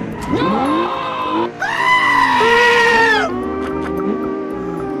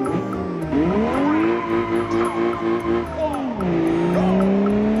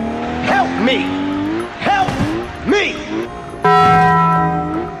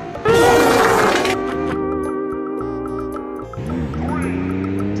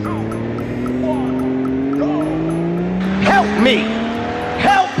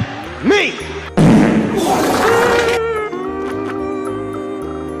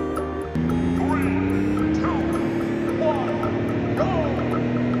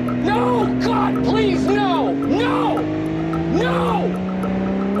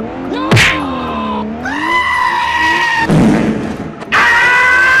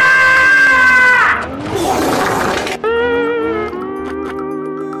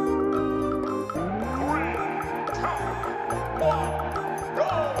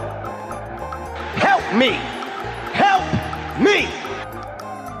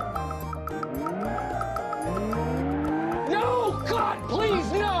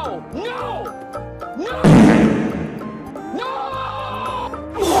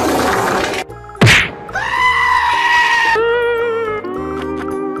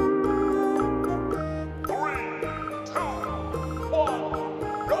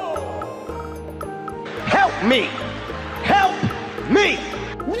 Help me! Help me!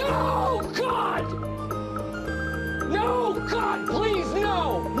 No, God! No, God, please,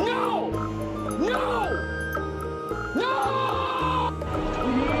 no! No! No! No!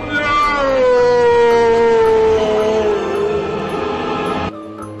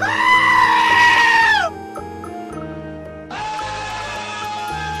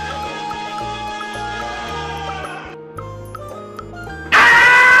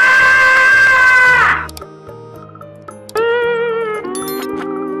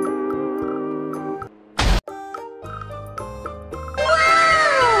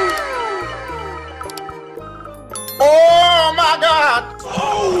 Oh my God!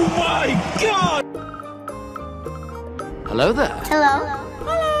 Oh my God! Hello there. Hello.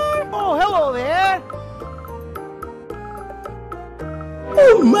 Oh, hello there.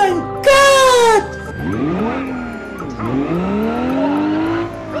 Oh my God!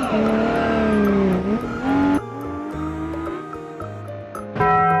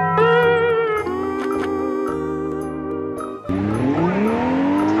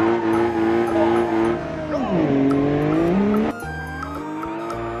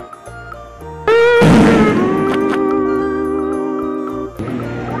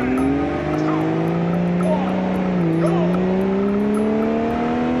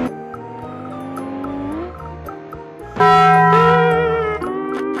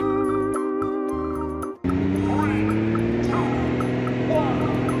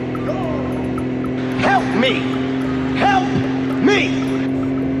 Help me! Help me!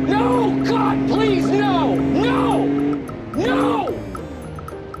 No, God, please, no! No! No!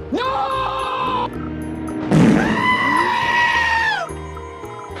 No!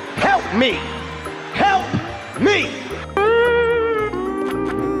 Help me! Help me!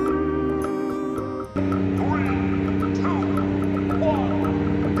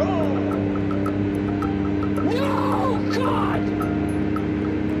 No, God!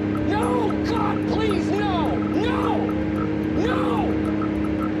 No, God, please, no! No! No!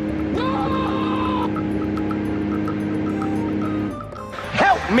 No!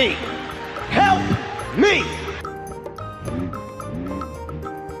 Help me! Help me!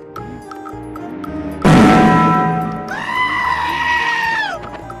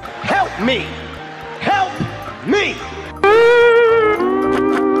 Help me! Help me!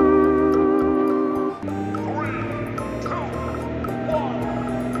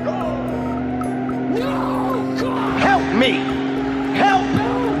 No, God! Help me! Help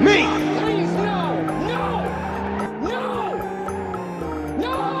me! Please, no! No! No!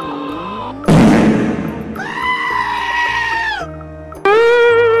 No!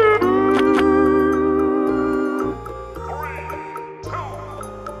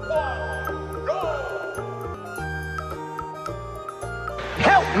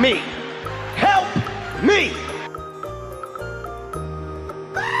 Help me! Help me!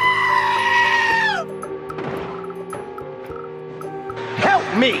 Help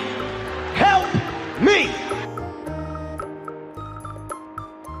me! Help me!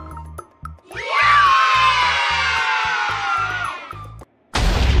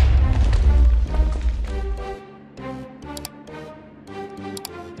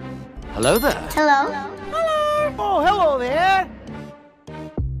 Hello there. Hello. Oh, hello there.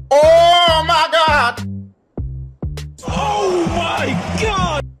 Oh my God! Oh my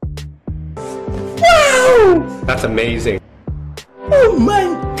God! Wow! That's amazing. Oh my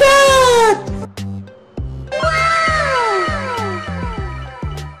God!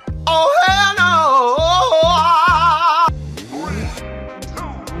 Oh hell no!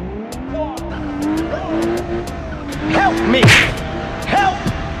 Help me! Help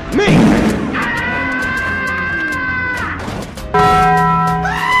me!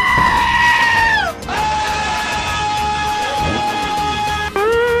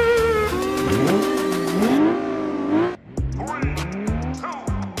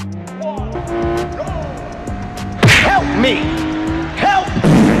 Help me! Help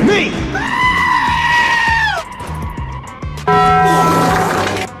me!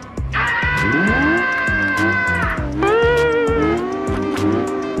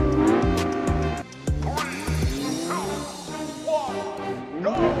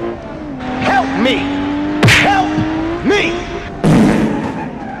 Help me! Help me!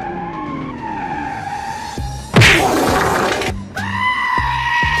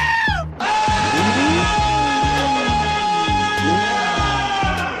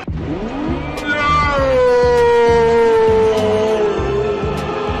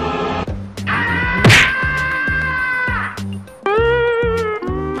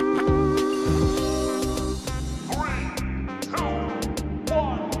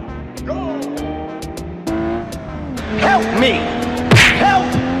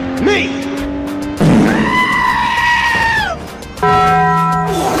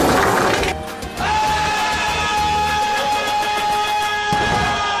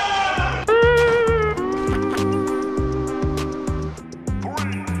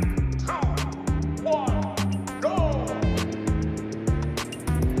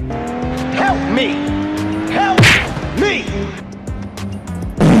 me! Help me!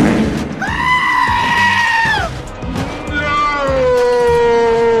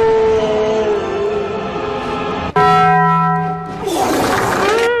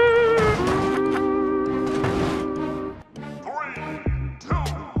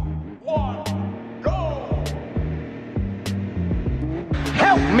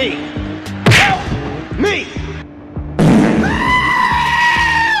 Help me! Help me!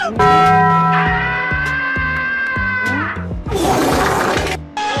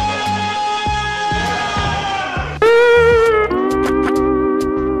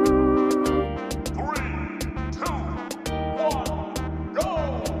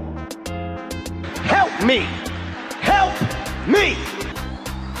 Help me! Help me!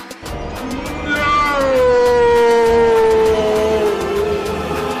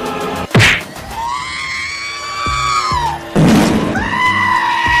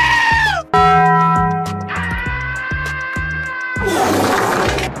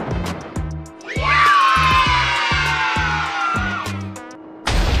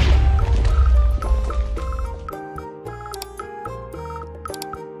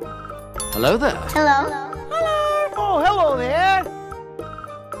 Hello there. Hello. Oh, hello there!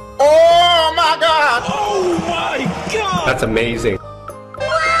 Oh my god! Oh my god! That's amazing.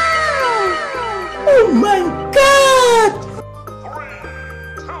 Oh my god!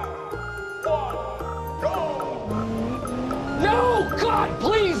 No! God,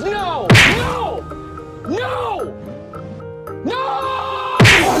 please, no! No! No! No!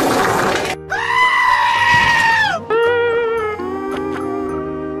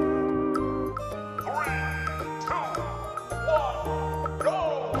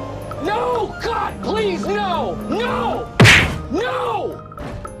 No! God, please, no! No! No!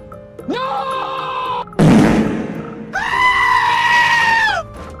 No!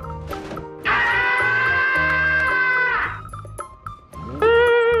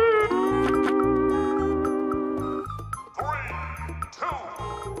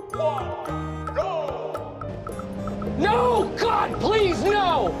 No! God, please,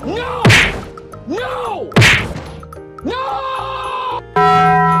 no! No! No! No!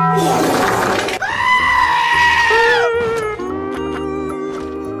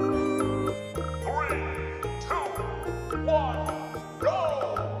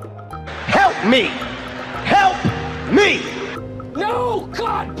 Help me! Help me! No!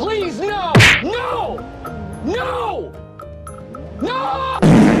 God, please, no! No! No! No!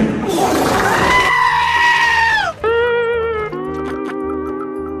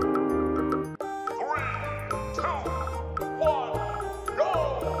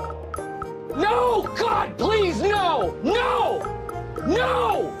 No! God, please, no! No!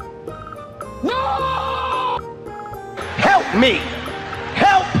 No! No! Help me!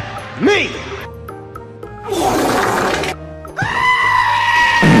 Help me!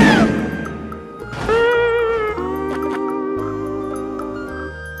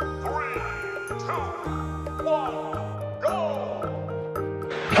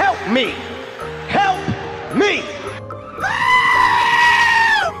 Help me! Help me!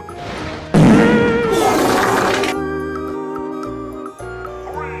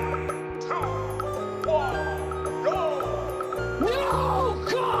 No!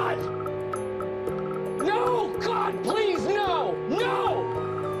 God! No! God, please, no! No!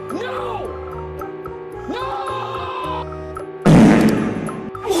 No! No!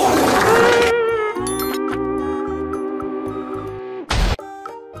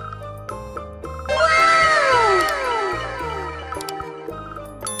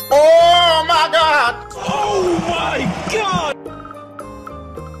 Oh my god! Oh my god!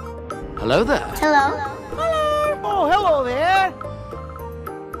 Hello there. Hello. Oh, hello there!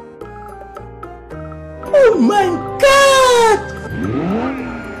 Oh my god!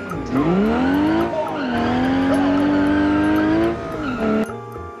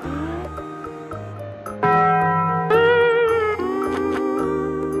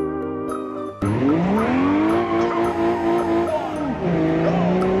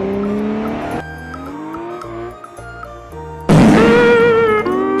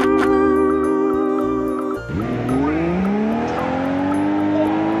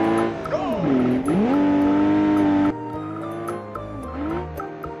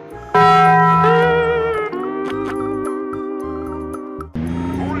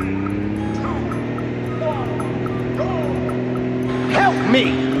 Help me!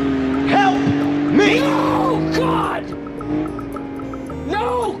 Help me! No! God!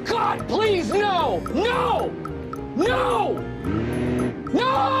 No! God, please, no! No! No!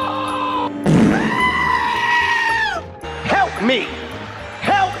 No! Help me!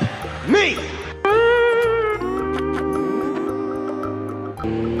 Help me!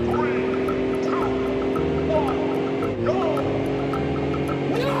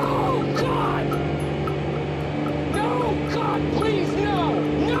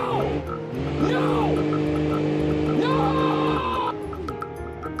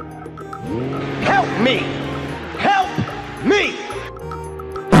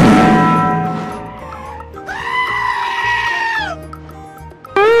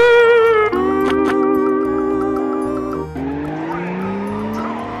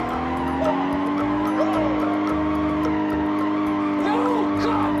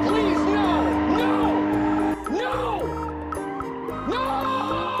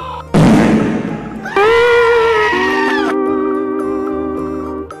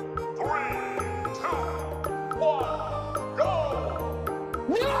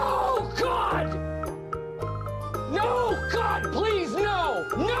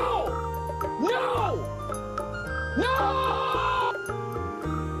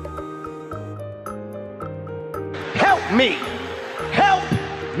 me! Help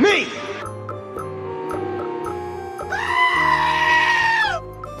me!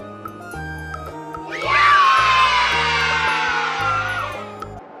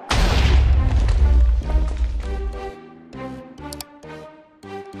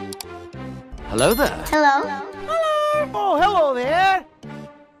 Hello there. Hello? Oh, hello there!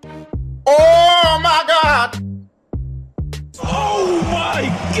 Oh my god! Oh my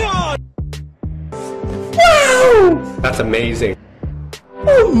god! Wow! That's amazing.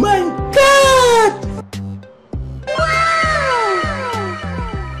 Oh my god!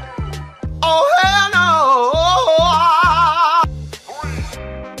 Oh, hell no!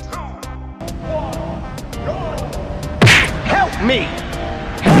 Help me!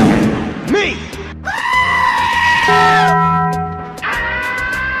 Help me!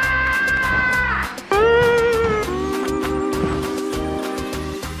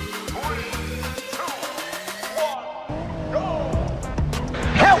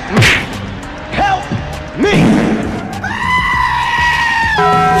 Help me!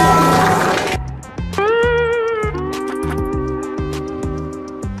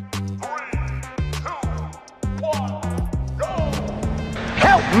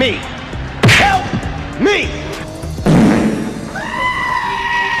 Help me! Help me!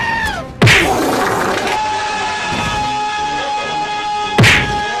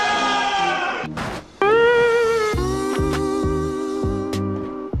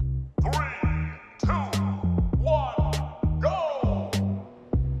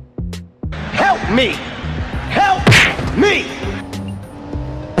 Help me! Help me!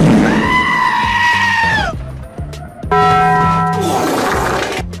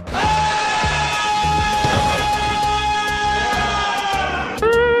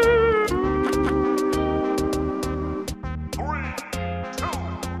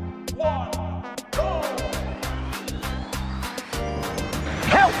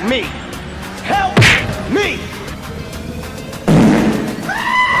 Help me! Help me! Help me!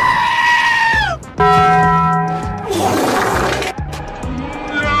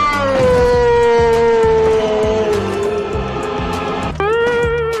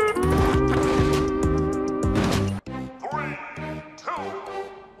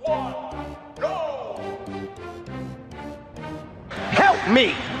 Help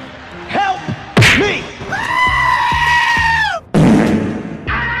me! Help me!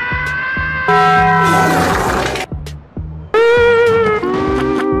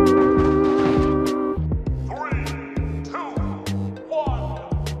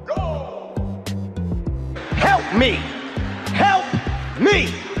 Help me! Help me!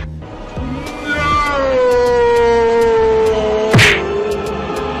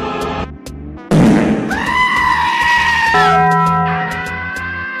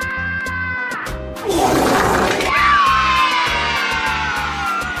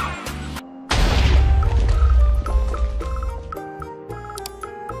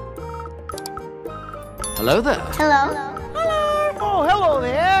 Hello there. Hello? Oh, hello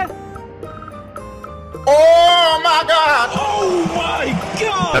there! Oh my god! Oh my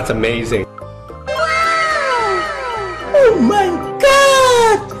god! That's amazing. Oh my